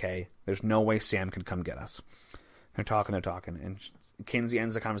be okay. There's no way Sam can come get us. They're talking. And Kinsey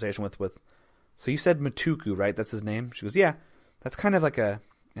ends the conversation with, so you said Matuku, right? That's his name? She goes, yeah, that's kind of like an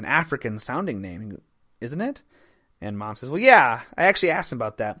African sounding name, isn't it? And Mom says, well, yeah, I actually asked him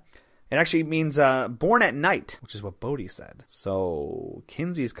about that. It actually means born at night, which is what Bodhi said. So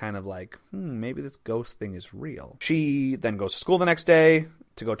Kinsey's kind of like, maybe this ghost thing is real. She then goes to school the next day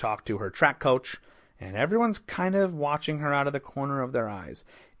to go talk to her track coach, and everyone's kind of watching her out of the corner of their eyes.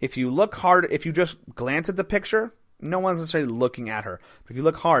 If you look hard, if you just glance at the picture, no one's necessarily looking at her. But if you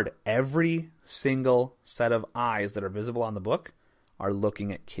look hard, every single set of eyes that are visible on the book are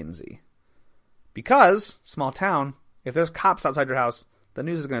looking at Kinsey. Because, small town, if there's cops outside your house, the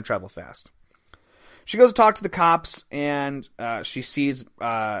news is going to travel fast. She goes to talk to the cops, and she sees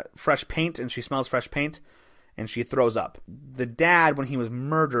fresh paint, and she smells fresh paint, and she throws up. The dad, when he was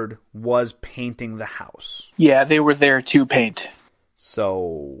murdered, was painting the house. Yeah, they were there to paint.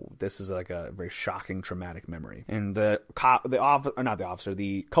 So this is like a very shocking, traumatic memory. And the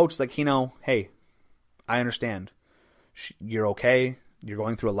coach is like, hey, I understand. You're okay. You're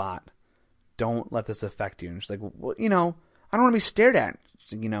going through a lot. Don't let this affect you. And she's like, well, I don't want to be stared at.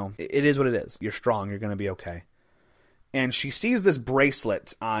 It is what it is. You're strong. You're going to be okay. And she sees this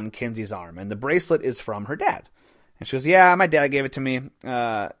bracelet on Kinsey's arm, and the bracelet is from her dad. And she goes, yeah, my dad gave it to me,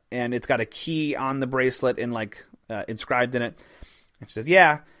 and it's got a key on the bracelet and inscribed in it. And she says,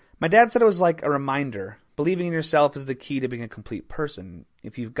 yeah, my dad said it was like a reminder. Believing in yourself is the key to being a complete person.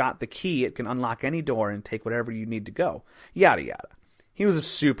 If you've got the key, it can unlock any door and take whatever you need to go. Yada, yada. He was a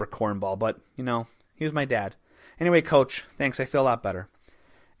super cornball, but, he was my dad. Anyway, Coach, thanks. I feel a lot better.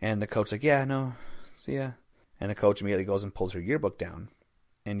 And the coach's like, yeah, no, see ya. And the coach immediately goes and pulls her yearbook down.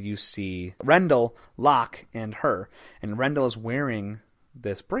 And you see Rendell, Locke, and her. And Rendell is wearing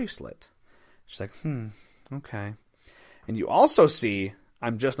this bracelet. She's like, okay. And you also see,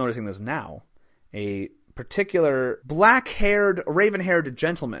 I'm just noticing this now, a particular black-haired, raven-haired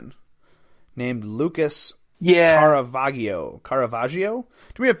gentleman named Lucas Caravaggio.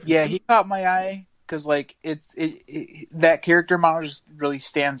 Yeah, he caught my eye. Because that character model just really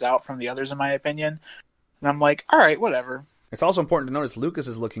stands out from the others, in my opinion. And I'm like, all right, whatever. It's also important to notice Lucas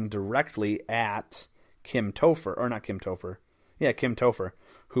is looking directly at Kim Topher, or not Kim Topher. Yeah, Kim Topher,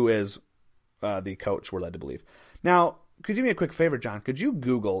 who is the coach, we're led to believe. Now, could you do me a quick favor, John? Could you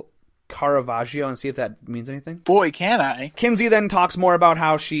Google Caravaggio and see if that means anything? Boy, can I. Kinsey then talks more about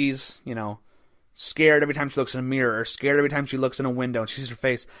how she's, scared every time she looks in a mirror, or scared every time she looks in a window and she sees her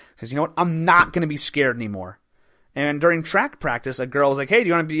face. She says, you know what? I'm not going to be scared anymore. And during track practice, a girl was like, hey, do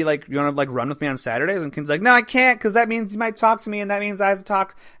you want to run with me on Saturdays? And Kinsey's like, no, I can't, because that means you might talk to me, and that means I have to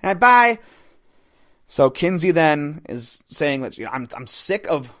talk, and bye. So Kinsey then is saying that I'm sick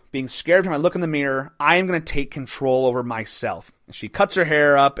of being scared every time I look in the mirror. I am going to take control over myself. She cuts her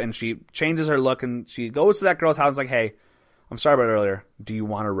hair up, and she changes her look, and she goes to that girl's house and is like, hey, I'm sorry about it earlier. Do you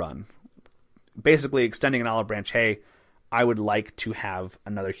want to run? Basically extending an olive branch. Hey, I would like to have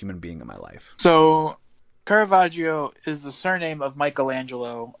another human being in my life. So Caravaggio is the surname of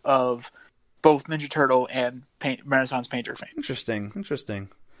Michelangelo of both Ninja Turtle and Renaissance painter fame. Interesting.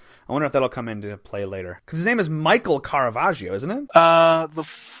 I wonder if that'll come into play later. Because his name is Michael Caravaggio, isn't it?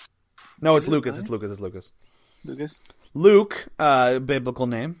 No, it's Lucas. It's Lucas. Lucas? Luke, biblical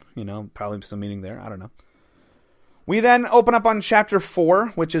name. Probably some meaning there. I don't know. We then open up on chapter 4,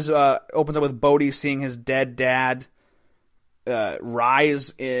 which is opens up with Bodhi seeing his dead dad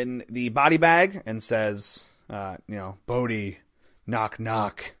rise in the body bag and says, Bodhi, knock,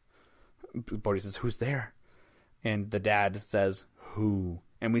 knock. Bodhi says, who's there? And the dad says, who?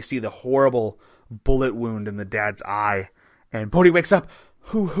 And we see the horrible bullet wound in the dad's eye. And Bodhi wakes up,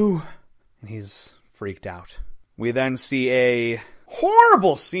 who? And he's freaked out. We then see a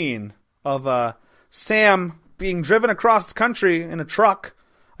horrible scene of Sam being driven across the country in a truck,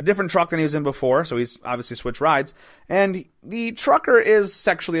 a different truck than he was in before, so he's obviously switched rides, and the trucker is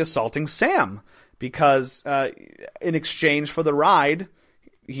sexually assaulting Sam because in exchange for the ride,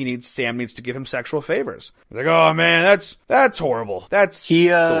 Sam needs to give him sexual favors. He's like, oh man, that's horrible.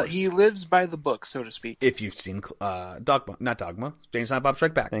 He lives by the book, so to speak. If you've seen not Dogma, Jane Silent Bob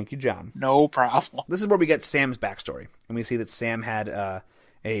Strike Back. Thank you, John. No problem. This is where we get Sam's backstory, and we see that Sam had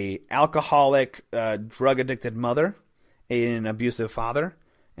a alcoholic, drug-addicted mother, an abusive father,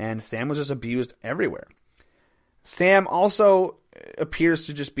 and Sam was just abused everywhere. Sam also appears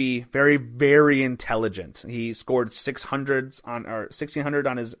to just be very, very intelligent. He scored 1600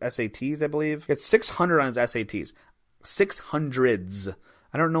 on his SATs, I believe. It's 600 on his SATs. 600s.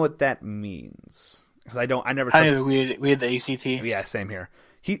 I don't know what that means because I never. We had the ACT. Yeah, same here.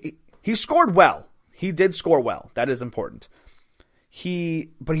 He scored well. He did score well. That is important.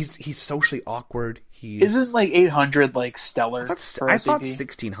 But he's socially awkward. Isn't like 800 like stellar? I thought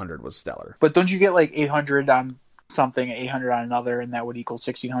 1600 was stellar. But don't you get like 800 on something, 800 on another, and that would equal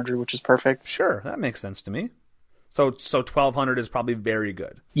 1600, which is perfect? Sure, that makes sense to me. So 1200 is probably very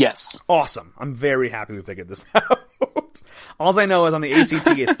good. Yes. Awesome. I'm very happy we figured this out. All I know is on the ACT,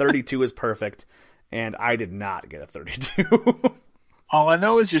 a 32 is perfect, and I did not get a 32. All I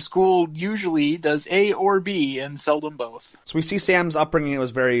know is your school usually does A or B and seldom both. So we see Sam's upbringing. It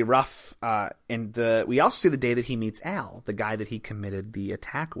was very rough. And we also see the day that he meets Al, the guy that he committed the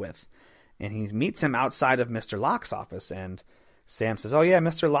attack with. And he meets him outside of Mr. Locke's office. And Sam says, oh, yeah,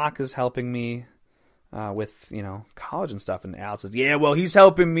 Mr. Locke is helping me with, college and stuff. And Al says, yeah, well, he's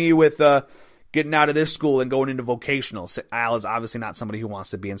helping me with getting out of this school and going into vocational. So Al is obviously not somebody who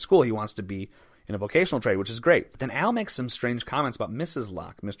wants to be in school. He wants to be in a vocational trade, which is great. But then Al makes some strange comments about Mrs.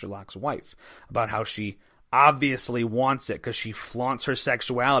 Locke, Mr. Locke's wife, about how she obviously wants it because she flaunts her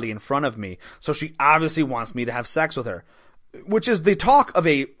sexuality in front of me. So she obviously wants me to have sex with her, which is the talk of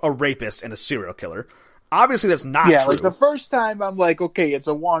a rapist and a serial killer. Obviously, that's not true. Yeah, like the first time I'm like, okay, it's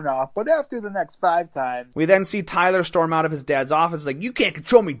a one-off, but after the next 5 times... We then see Tyler storm out of his dad's office like, you can't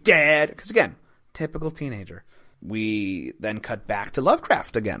control me, Dad! Because again, typical teenager. We then cut back to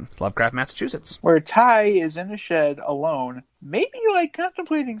Lovecraft again. Lovecraft, Massachusetts. Where Ty is in a shed alone, maybe like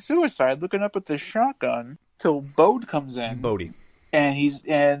contemplating suicide, looking up at the shotgun, till Bode comes in. Bodie.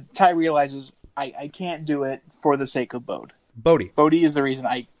 And Ty realizes, I can't do it for the sake of Bode. Bodie. Bodie is the reason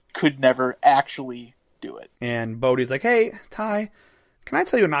I could never actually do it. And Bodie's like, hey, Ty, can I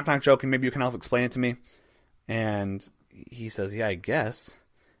tell you a knock-knock joke and maybe you can help explain it to me? And he says, yeah, I guess.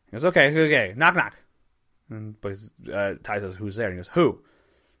 He goes, okay, knock-knock. And Ty says, who's there? And he goes, who?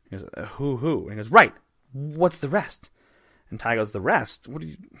 He goes, who? And he goes, right. What's the rest? And Ty goes, the rest? What are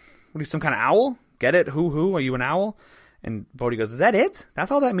you, some kind of owl? Get it? Who? Are you an owl? And Bodie goes, is that it?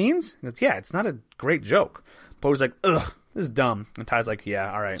 That's all that means? He goes, yeah, it's not a great joke. Bodie's like, ugh, this is dumb. And Ty's like,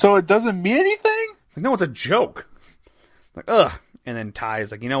 yeah, all right. So it doesn't mean anything? He's like, no, it's a joke. Like, ugh. And then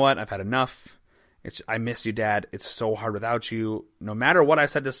Ty's like, you know what? I've had enough. I miss you, Dad. It's so hard without you. No matter what I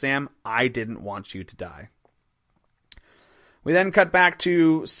said to Sam, I didn't want you to die. We then cut back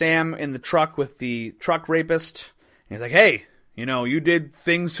to Sam in the truck with the truck rapist. And he's like, hey, you did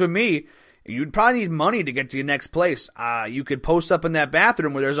things for me. You'd probably need money to get to your next place. You could post up in that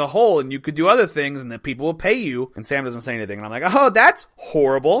bathroom where there's a hole and you could do other things and the people will pay you. And Sam doesn't say anything. And I'm like, oh, that's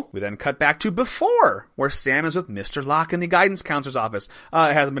horrible. We then cut back to before, where Sam is with Mr. Locke in the guidance counselor's office.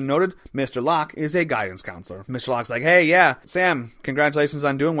 It hasn't been noted, Mr. Locke is a guidance counselor. Mr. Locke's like, hey, yeah, Sam, congratulations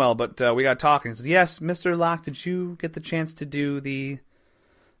on doing well, but we got talking. He says, yes, Mr. Locke, did you get the chance to do the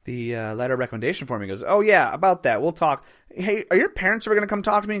letter of recommendation for me? He goes, oh yeah, about that, we'll talk. Hey, are your parents ever going to come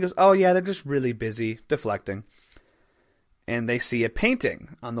talk to me? He goes, oh yeah, they're just really busy deflecting. And they see a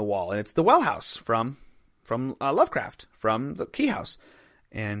painting on the wall, and it's the well house from Lovecraft, from the key house.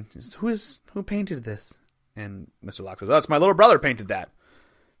 And he says, who painted this? And Mr. Locke says, oh, it's my little brother painted that.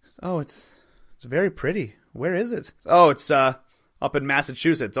 He says, oh, it's very pretty. Where is it? Oh, it's up in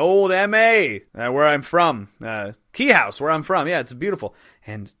Massachusetts, old M.A., where I'm from. Key house, where I'm from. Yeah, it's beautiful.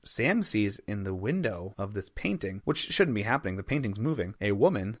 And Sam sees in the window of this painting, which shouldn't be happening, the painting's moving, a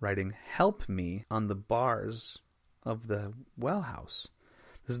woman writing, help me, on the bars of the well house.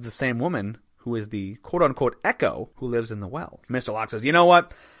 This is the same woman who is the quote-unquote echo who lives in the well. Mr. Locke says, you know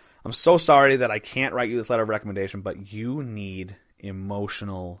what? I'm so sorry that I can't write you this letter of recommendation, but you need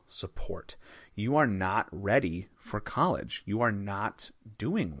emotional support. You are not ready for college. You are not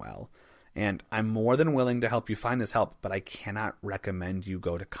doing well. And I'm more than willing to help you find this help, but I cannot recommend you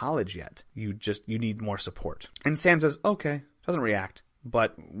go to college yet. You need more support. And Sam says, okay. Doesn't react.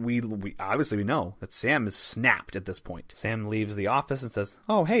 But we obviously we know that Sam is snapped at this point. Sam leaves the office and says,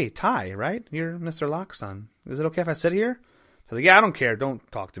 "Oh, hey, Ty, right? You're Mr. Locke's son. Is it okay if I sit here?" I was like, "Yeah, I don't care. Don't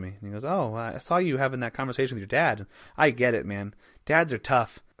talk to me." And he goes, "Oh, I saw you having that conversation with your dad. I get it, man. Dads are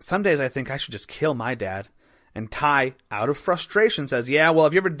tough. Some days I think I should just kill my dad." And Ty, out of frustration, says, "Yeah, well,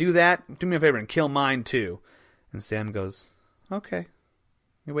 if you ever do that, do me a favor and kill mine too." And Sam goes, "Okay.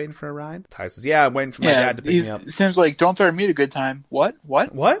 You waiting for a ride?" Ty says, "Yeah, I'm waiting for my dad to pick me up." Sam's like, "Don't threaten me a good time." What?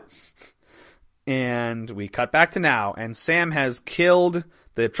 And we cut back to now, and Sam has killed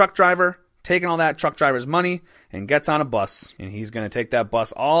the truck driver, taken all that truck driver's money, and gets on a bus. And he's going to take that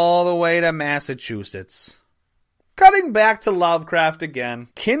bus all the way to Massachusetts. Cutting back to Lovecraft again.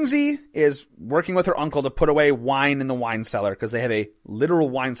 Kinsey is working with her uncle to put away wine in the wine cellar because they have a literal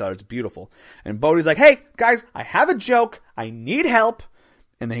wine cellar. It's beautiful. And Bodhi's like, "Hey, guys, I have a joke. I need help."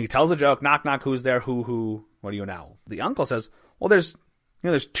 And then he tells a joke. Knock, knock, who's there? Who? What do you know? The uncle says, "Well, there's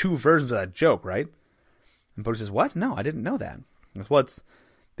two versions of that joke, right?" And Bodhi says, "What? No, I didn't know that." He goes, "What's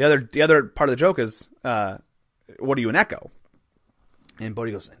the other part of the joke is, what are you, an echo?" And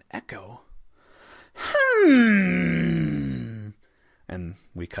Bodhi goes, "An echo? And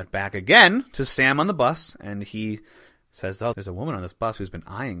we cut back again to Sam on the bus, and he says, "Oh, there's a woman on this bus who's been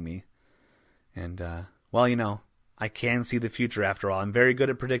eyeing me. And, well, I can see the future after all. I'm very good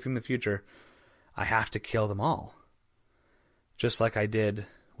at predicting the future. I have to kill them all. Just like I did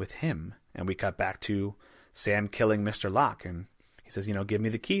with him." And we cut back to Sam killing Mr. Locke, and he says, "Give me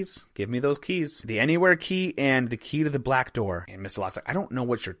the keys. Give me those keys. The anywhere key and the key to the black door." And Mr. Locke's like, "I don't know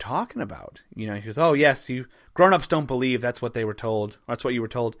what you're talking about." He goes, "Oh, yes, you grown-ups don't believe that's what they were told. Or that's what you were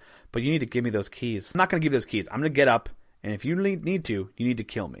told. But you need to give me those keys. I'm not going to give you those keys. I'm going to get up, and if you need to, you need to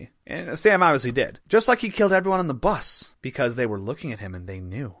kill me." And Sam obviously did. Just like he killed everyone on the bus because they were looking at him and they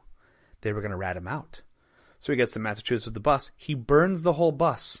knew they were going to rat him out. So he gets to Massachusetts with the bus. He burns the whole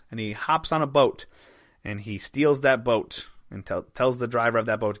bus, and he hops on a boat, and he steals that boat and tells the driver of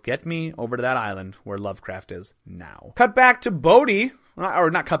that boat, "Get me over to that island where Lovecraft is now." Cut back to Bodhi,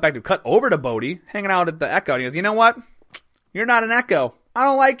 cut over to Bodhi, hanging out at the Echo. And he goes, "You know what? You're not an Echo. I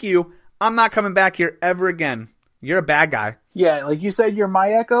don't like you. I'm not coming back here ever again. You're a bad guy." Yeah, like you said, you're my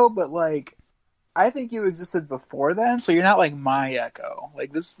Echo, but like, I think you existed before then, so you're not like my Echo.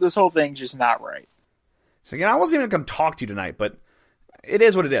 Like this whole thing's just not right. So I wasn't even going to talk to you tonight, but it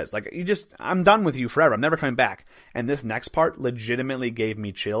is what it is. Like, I'm done with you forever. I'm never coming back. And this next part legitimately gave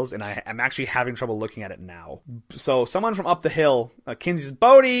me chills, and I'm actually having trouble looking at it now. So someone from up the hill, Kinsey says,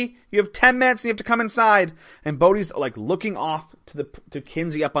 "Bodhi, you have 10 minutes and you have to come inside." And Bodhi's like looking off to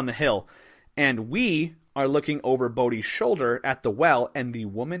Kinsey up on the hill. And we are looking over Bodhi's shoulder at the well, and the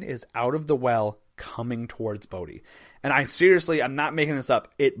woman is out of the well coming towards Bodhi. And I'm not making this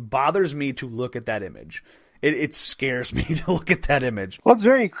up. It bothers me to look at that image. It scares me to look at that image. Well, it's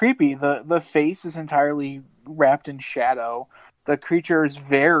very creepy. The face is entirely wrapped in shadow. The creature is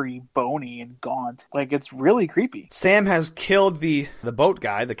very bony and gaunt. Like, it's really creepy. Sam has killed the boat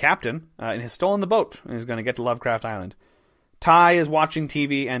guy, the captain, and has stolen the boat, and is going to get to Lovecraft Island. Ty is watching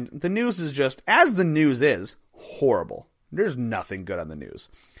TV, and the news is just, as the news is, horrible. There's nothing good on the news.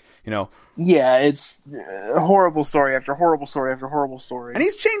 Yeah, it's horrible story after horrible story after horrible story. And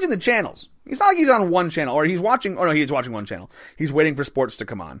he's changing the channels. It's not like he's on one channel, or he's watching one channel. He's waiting for sports to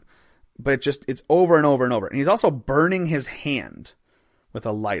come on. But it's over and over and over. And he's also burning his hand with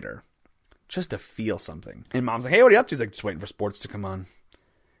a lighter just to feel something. And Mom's like, "Hey, what are you up to?" He's like, "Just waiting for sports to come on."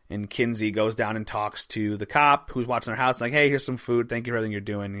 And Kinsey goes down and talks to the cop who's watching their house, like, "Hey, here's some food. Thank you for everything you're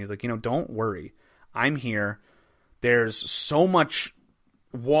doing." And he's like, "Don't worry. I'm here. There's so much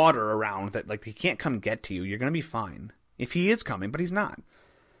water around that like he can't come get to you. You're going to be fine." If he is coming, but he's not.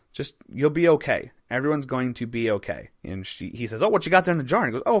 Just, you'll be okay. Everyone's going to be okay. And he says, "Oh, what you got there in the jar?"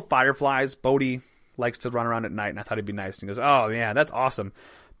 And he goes, "Oh, fireflies. Bodhi likes to run around at night, and I thought it'd be nice." And he goes, "Oh, yeah, that's awesome."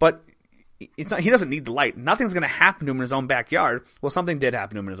 But it's not, he doesn't need the light. Nothing's going to happen to him in his own backyard. Well, something did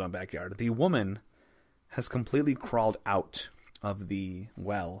happen to him in his own backyard. The woman has completely crawled out of the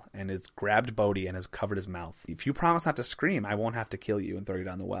well and has grabbed Bodhi and has covered his mouth. "If you promise not to scream, I won't have to kill you and throw you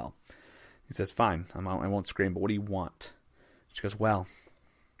down the well." He says, "Fine, I won't scream, but what do you want?" She goes, "Well,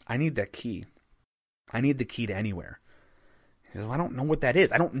 I need that key. I need the key to anywhere." He says, "Well, I don't know what that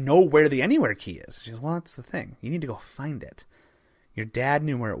is. I don't know where the anywhere key is." She goes, "Well, that's the thing. You need to go find it. Your dad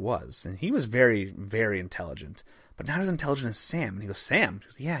knew where it was, and he was very, very intelligent, but not as intelligent as Sam." And he goes, "Sam?" She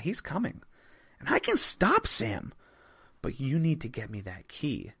goes, "Yeah, he's coming. And I can stop Sam. But you need to get me that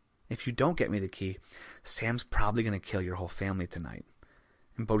key. If you don't get me the key, Sam's probably going to kill your whole family tonight."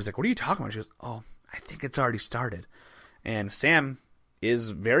 And Bodhi's like, "What are you talking about?" She goes, "Oh, I think it's already started." And Sam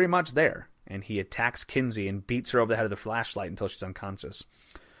is very much there. and he attacks Kinsey and beats her over the head with a flashlight until she's unconscious.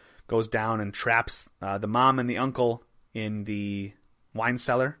 Goes down and traps the mom and the uncle in the wine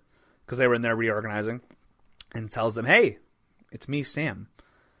cellar because they were in there reorganizing, and tells them, hey, it's me, Sam.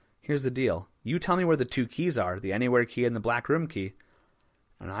 Here's the deal. You tell me where the 2 keys are, the Anywhere key and the Black Room key,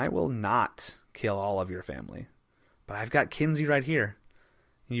 and I will not kill all of your family. But I've got Kinsey right here,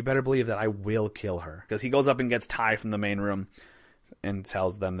 and you better believe that I will kill her. Because he goes up and gets Ty from the main room and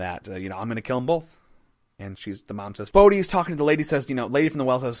tells them that, I'm going to kill them both. And the mom says, Bodhi's talking to the lady, says, lady from the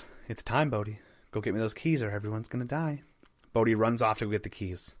well says, it's time, Bodhi. Go get me those keys or everyone's going to die. Bodhi runs off to go get the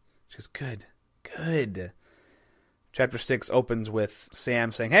keys. She goes, good. Chapter 6 opens with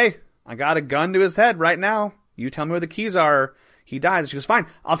Sam saying, hey, I got a gun to his head right now. You tell me where the keys are. He dies. She goes, fine,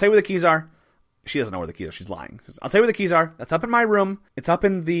 I'll tell you where the keys are. She doesn't know where the keys are. She's lying. She goes, I'll tell you where the keys are. That's up in my room. It's up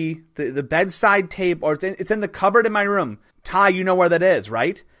in the bedside table, or it's in the cupboard in my room. Ty, you know where that is,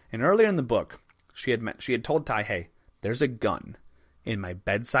 right? And earlier in the book, she had told Ty, hey, there's a gun in my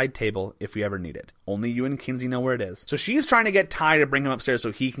bedside table if we ever need it. Only you and Kinsey know where it is. So she's trying to get Ty to bring him upstairs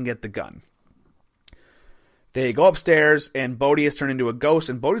so he can get the gun. They go upstairs, and Bodhi is turned into a ghost,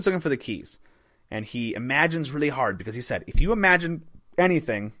 and Bodhi's looking for the keys. And he imagines really hard, because he said, if you imagine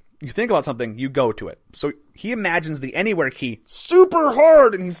anything, you think about something, you go to it. So he imagines the Anywhere key super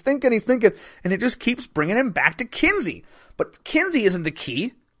hard, and he's thinking, and it just keeps bringing him back to Kinsey. But Kinsey isn't the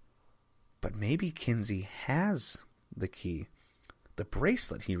key. But maybe Kinsey has the key. The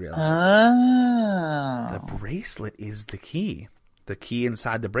bracelet, he realizes. Oh. The bracelet is the key. The key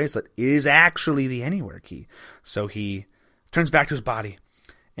inside the bracelet is actually the Anywhere key. So he turns back to his body,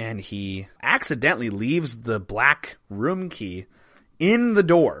 and he accidentally leaves the Black Room key in the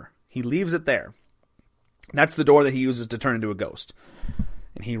door. He leaves it there. That's the door that he uses to turn into a ghost.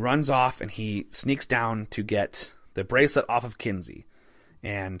 And he runs off, and he sneaks down to get the bracelet off of Kinsey.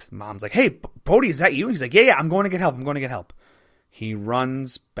 And Mom's like, hey, Bodhi, is that you? He's like, yeah, I'm going to get help. He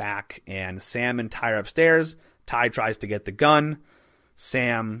runs back, and Sam and Ty are upstairs. Ty tries to get the gun.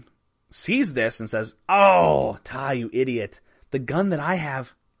 Sam sees this and says, oh, Ty, you idiot. The gun that I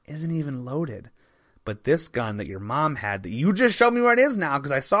have isn't even loaded. But this gun that your mom had, that you just showed me where it is now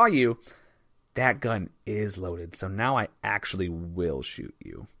because I saw you, that gun is loaded. So now I actually will shoot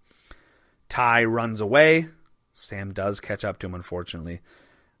you. Ty runs away. Sam does catch up to him, unfortunately.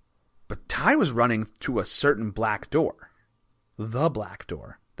 But Ty was running to a certain black door. The black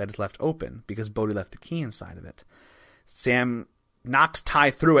door that is left open because Bodhi left the key inside of it. Sam knocks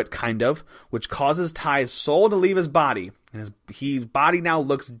Ty through it, kind of, which causes Ty's soul to leave his body. And his body now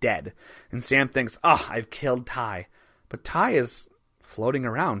looks dead. And Sam thinks, I've killed Ty. But Ty is floating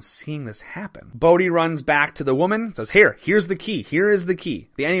around seeing this happen. Bodhi runs back to the woman, says, here's the key. Here is the key.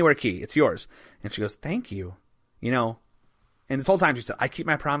 The Anywhere key. It's yours. And she goes, thank you. And this whole time she said, I keep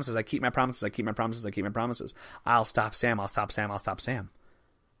my promises. I'll stop Sam.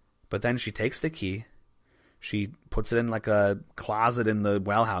 But then she takes the key. She puts it in like a closet in the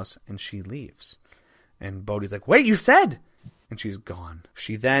well house, and she leaves. And Bodhi's like, wait, you said... And she's gone.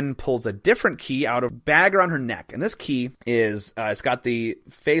 She then pulls a different key out of a bag around her neck. And this key is, it's got the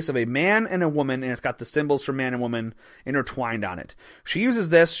face of a man and a woman, and it's got the symbols for man and woman intertwined on it. She uses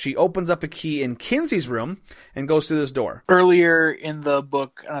this. She opens up a key in Kinsey's room and goes through this door. Earlier in the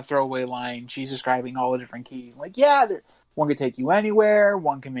book, on a throwaway line, she's describing all the different keys. Like, one can take you anywhere,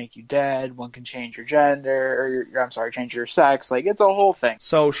 one can make you dead, one can change your gender, change your sex. Like, it's a whole thing.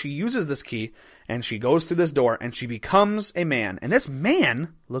 So she uses this key, and she goes through this door, and she becomes a man. And this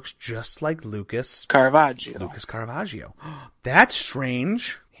man looks just like Lucas Caravaggio. That's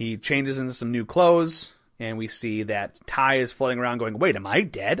strange. He changes into some new clothes, and we see that Ty is floating around going, wait, am I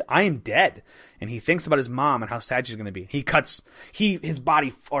dead? I am dead. And he thinks about his mom and how sad she's going to be. His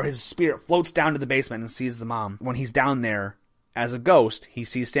body or his spirit floats down to the basement and sees the mom. When he's down there as a ghost, he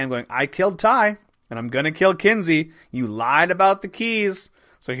sees Sam going, I killed Ty, and I'm going to kill Kinsey. You lied about the keys.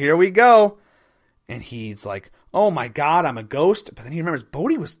 So here we go. And he's like, oh my God, I'm a ghost. But then he remembers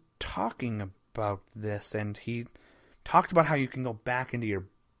Bodhi was talking about this, and he talked about how you can go back into your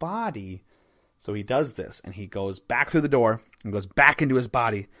body. So he does this, and he goes back through the door and goes back into his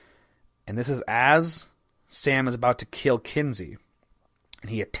body. And this is as Sam is about to kill Kinsey. And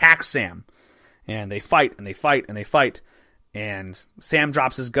he attacks Sam. And they fight, and they fight, and they fight. And Sam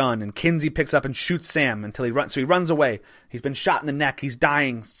drops his gun, and Kinsey picks up and shoots Sam until he runs. So he runs away. He's been shot in the neck. He's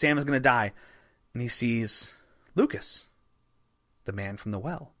dying. Sam is going to die. And he sees Lucas, the man from the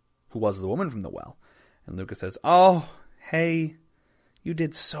well, who was the woman from the well. And Lucas says, oh, hey, you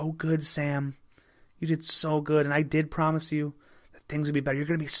did so good, Sam. You did so good, and I did promise you that things would be better. You're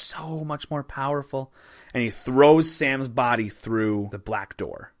going to be so much more powerful. And he throws Sam's body through the black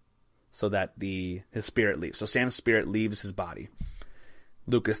door. so that his spirit leaves. So Sam's spirit leaves his body.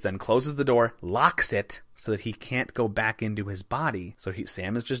 Lucas then closes the door, locks it so that he can't go back into his body. So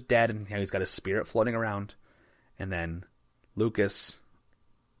Sam is just dead, and he's got his spirit floating around. And then Lucas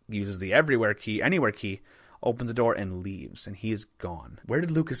uses the anywhere key, opens the door, and leaves. And he's gone. Where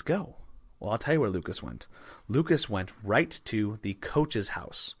did Lucas go? Well, I'll tell you where Lucas went. Lucas went right to the coach's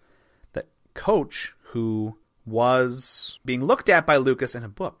house. The coach who was being looked at by Lucas in a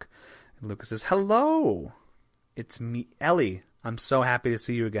book. And Lucas says, "Hello, it's me, Ellie. I'm so happy to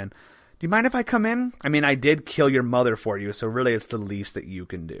see you again. Do you mind if I come in? I mean, I did kill your mother for you, so really it's the least that you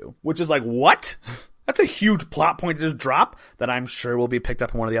can do." Which is like, what? That's a huge plot point to just drop that I'm sure will be picked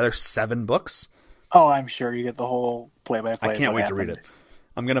up in one of the other 7 books. Oh, I'm sure you get the whole play-by-play. I can't wait to read it.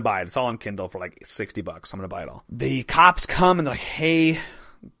 I'm going to buy it. It's all on Kindle for like $60. I'm going to buy it all. The cops come and they're like, "Hey,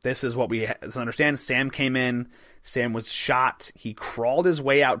 this is what we understand. Sam came in. Sam was shot. He crawled his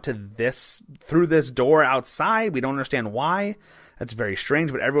way out through this door outside. We don't understand why. That's very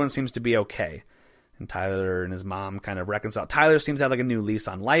strange, but everyone seems to be okay." And Tyler and his mom kind of reconcile. Tyler seems to have like a new lease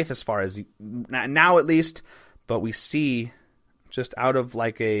on life as far as now at least. But we see just out of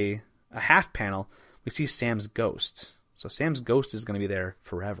like a half panel, we see Sam's ghost. So Sam's ghost is going to be there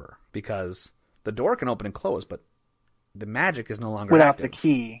forever because the door can open and close, but the magic is no longer without active. The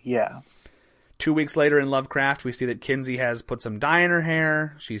key. Yeah. 2 weeks later in Lovecraft, we see that Kinsey has put some dye in her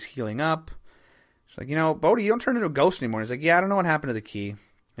hair. She's healing up. She's like, "Bodhi, you don't turn into a ghost anymore." He's like, "Yeah, I don't know what happened to the key."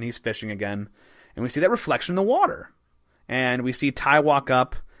 And he's fishing again. And we see that reflection in the water. And we see Ty walk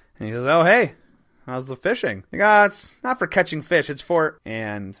up, and he says, "Oh, hey, how's the fishing?" Like, it's not for catching fish, it's for...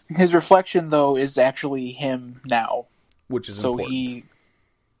 And his reflection, though, is actually him now. Which is important. So he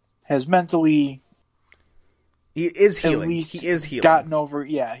has mentally... He is healing. At least he is healing. Gotten over,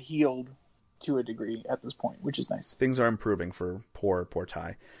 healed to a degree at this point, which is nice. Things are improving for poor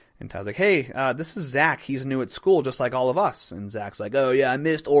Ty. And Ty's like, "Hey, this is Zach. He's new at school, just like all of us." And Zach's like, "Oh, yeah, I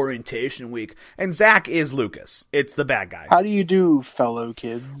missed orientation week." And Zach is Lucas. It's the bad guy. "How do you do, fellow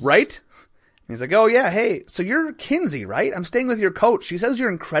kids?" Right? And he's like, "Oh, yeah, hey, so you're Kinsey, right? I'm staying with your coach. She says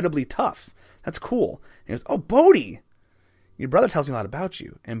you're incredibly tough. That's cool." And he goes, "Oh, Bodhi, your brother tells me a lot about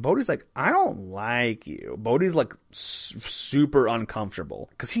you." And Bodhi's like, "I don't like you." Bodhi's like super uncomfortable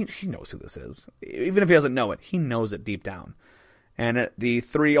because he knows who this is. Even if he doesn't know it, he knows it deep down. And the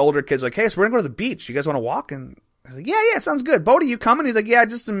 3 older kids are like, "Hey, so we're going to go to the beach. You guys want to walk?" And I was like, yeah, sounds good. "Bodhi, you coming?" He's like, "Yeah,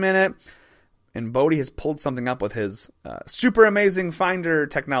 just a minute." And Bodhi has pulled something up with his super amazing finder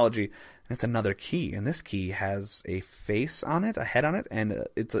technology. And it's another key. And this key has a face on it, a head on it. And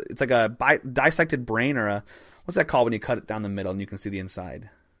it's like a dissected brain or a... What's that called when you cut it down the middle and you can see the inside?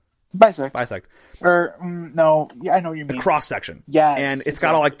 Bisect. Or, no, yeah, I know what you mean. A cross section. Yes. And it's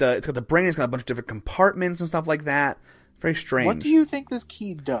got all like it's got the brain, it's got a bunch of different compartments and stuff like that. Very strange. What do you think this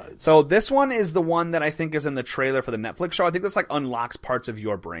key does? So this one is the one that I think is in the trailer for the Netflix show. I think this like unlocks parts of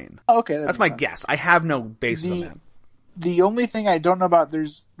your brain. Oh, okay. That's my guess. I have no basis on that. The only thing I don't know about,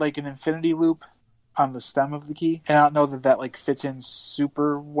 there's like an infinity loop on the stem of the key, and I don't know that like fits in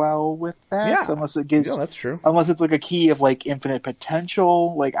super well with that. Yeah, unless it gives. Yeah, that's true. Unless it's like a key of like infinite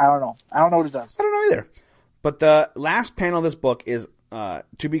potential. Like I don't know what it does. I don't know either. But the last panel of this book is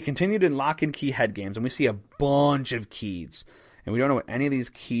to be continued in Lock and Key head games, and we see a bunch of keys, and we don't know what any of these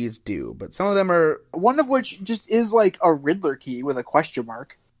keys do. But some of them are one of which just is like a Riddler key with a question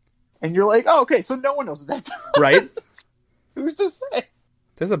mark, and you're like, oh, okay, so no one knows what that does. Right? Who's to say?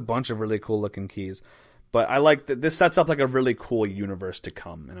 There's a bunch of really cool looking keys. But I like that this sets up like a really cool universe to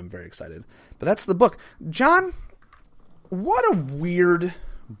come, and I'm very excited. But that's the book. John, what a weird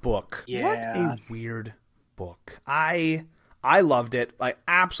book. Yeah. What a weird book. I loved it. I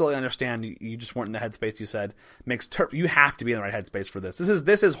absolutely understand you just weren't in the headspace you said. You have to be in the right headspace for this.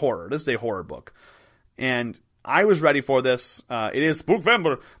 This is horror. This is a horror book. And I was ready for this. It is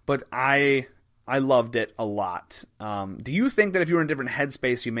Spookvember, but I loved it a lot. Do you think that if you were in a different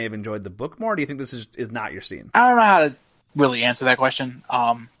headspace, you may have enjoyed the book more? Or do you think this is not your scene? I don't know how to really answer that question.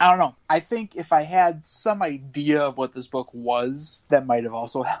 I don't know. I think if I had some idea of what this book was, that might have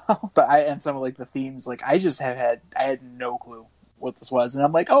also helped. But and some of like the themes, like I had no clue what this was, and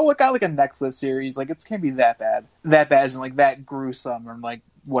I'm like, oh, it got like a Netflix series. Like it can't be that bad. That bad isn't like that gruesome or like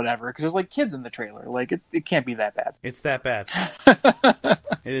whatever. Because there's like kids in the trailer. Like it can't be that bad. It's that bad.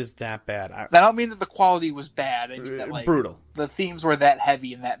 It is that bad. I don't mean that the quality was bad. I mean that like brutal. The themes were that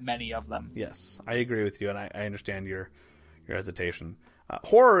heavy and that many of them. Yes, I agree with you, and I understand your hesitation.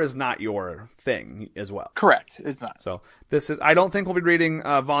 Horror is not your thing as well. Correct, it's not. So I don't think we'll be reading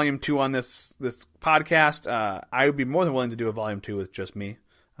Volume 2 on this podcast. I would be more than willing to do a Volume 2 with just me,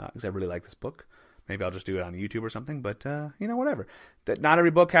 because I really like this book. Maybe I'll just do it on YouTube or something, but, whatever. Not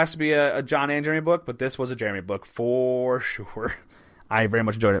every book has to be a John and Jeremy book, but this was a Jeremy book for sure. I very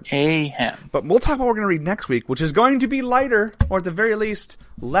much enjoyed it. Ahem. But we'll talk about what we're going to read next week, which is going to be lighter, or at the very least,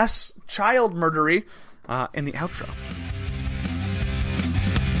 less child murdery, in the outro.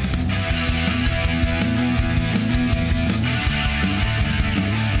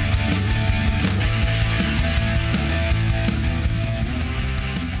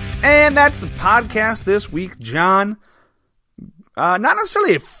 And that's the podcast this week, John. Not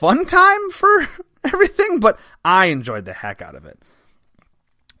necessarily a fun time for everything, but I enjoyed the heck out of it.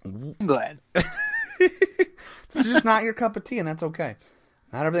 I'm glad. This is just not your cup of tea, and that's okay.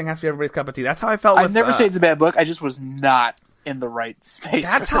 Not everything has to be everybody's cup of tea. That's how I felt with... I'd never say it's a bad book. I just was not in the right space.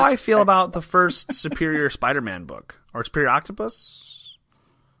 That's how I feel about the first Superior Spider-Man book. Or Superior Octopus?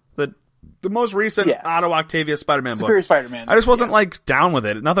 The most recent Otto Octavius Spider-Man book. Superior Spider-Man. I just wasn't down with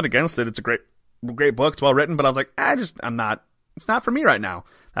it. Nothing against it. It's a great book. It's well written, but I was like, I'm not. It's not for me right now.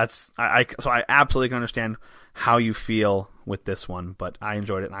 So I absolutely can understand how you feel with this one, but I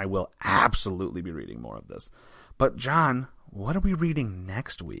enjoyed it, and I will absolutely be reading more of this. But John, what are we reading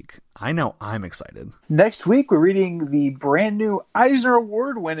next week? I know I'm excited. Next week, we're reading the brand new Eisner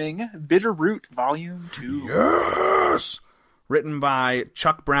Award-winning Bitter Root Volume 2. Yes. Written by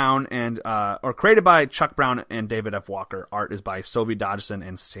Chuck Brown or created by Chuck Brown and David F. Walker. Art is by Sylvie Dodgson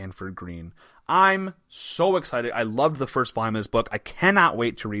and Sanford Green. I'm so excited. I loved the first volume of this book. I cannot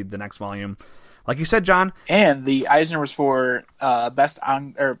wait to read the next volume. Like you said, John. And the Eisner was for best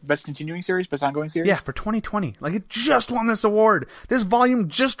continuing series, best ongoing series. Yeah, for 2020. It just won this award. This volume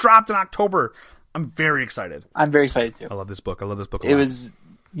just dropped in October. I'm very excited. I'm very excited too. I love this book. A lot. It was,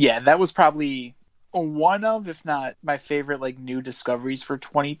 that was probably one of, if not my favorite, new discoveries for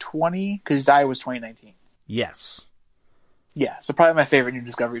 2020, because Die was 2019. Yes. Yeah, so probably my favorite new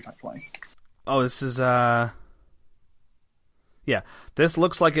discovery of 2020. Oh, this is this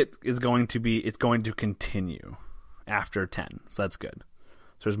looks like it's going to continue after 10. So that's good.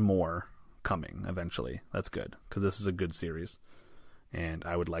 So there's more coming eventually. That's good, because this is a good series, and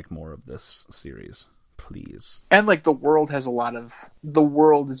I would like more of this series. Please. And the world the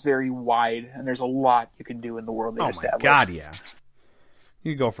world is very wide, and there's a lot you can do in the world they established. Oh my god, yeah.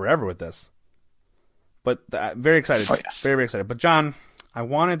 You could go forever with this. But very excited. Oh, yeah. Very, very excited. But John, I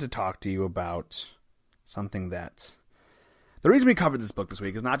wanted to talk to you about something that... The reason we covered this book this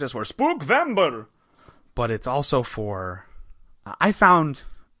week is not just for SPOOKVEMBER, but it's also for... I found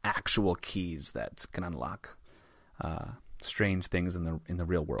actual keys that can unlock strange things in the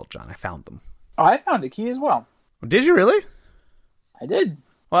real world, John. I found them. Oh, I found a key as well. Did you really? I did.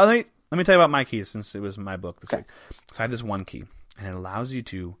 Well, let me tell you about my keys, since it was my book this week. So I have this one key, and it allows you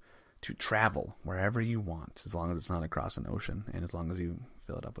to travel wherever you want, as long as it's not across an ocean, and as long as you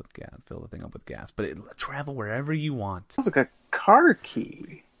fill the thing up with gas. But travel wherever you want. Sounds like a car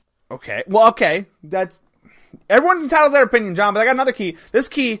key. Okay. Well, okay. That's everyone's entitled to their opinion, John. But I got another key. This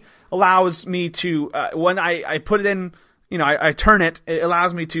key allows me to when I put it in. I turn it. It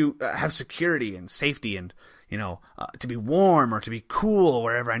allows me to have security and safety, and to be warm or to be cool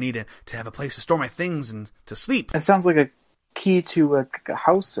wherever I need to have a place to store my things and to sleep. It sounds like a key to a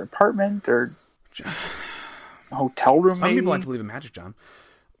house, or apartment, or a hotel room. Some people like to believe in magic, John.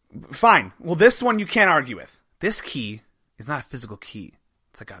 Fine. Well, this one you can't argue with. This key is not a physical key.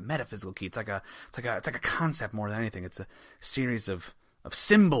 It's like a metaphysical key. It's like a concept more than anything. It's a series of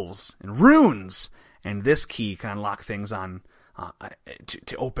symbols and runes. And this key can unlock things on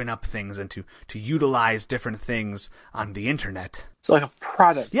to open up things and to utilize different things on the internet. So like a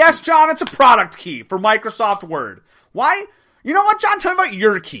product. Yes, John, it's a product key for Microsoft Word. Why? You know what, John? Tell me about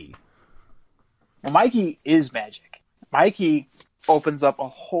your key. Well, my key is magic. My key opens up a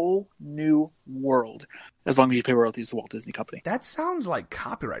whole new world as long as you pay royalties to Walt Disney Company. That sounds like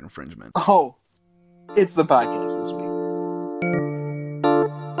copyright infringement. Oh, it's the podcast this week.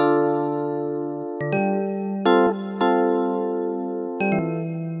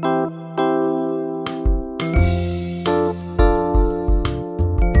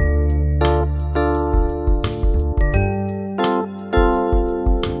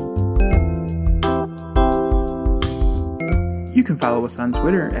 You can follow us on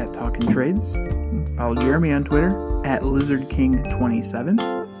Twitter at Talkin' Trades. Follow Jeremy on Twitter at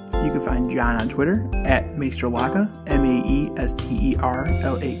LizardKing27. You can find John on Twitter at Maesterlaka,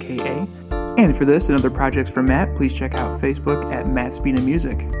 Maesterlaka. And for this and other projects from Matt, please check out Facebook at Matt Spina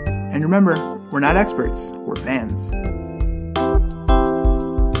Music. And remember, we're not experts, we're fans.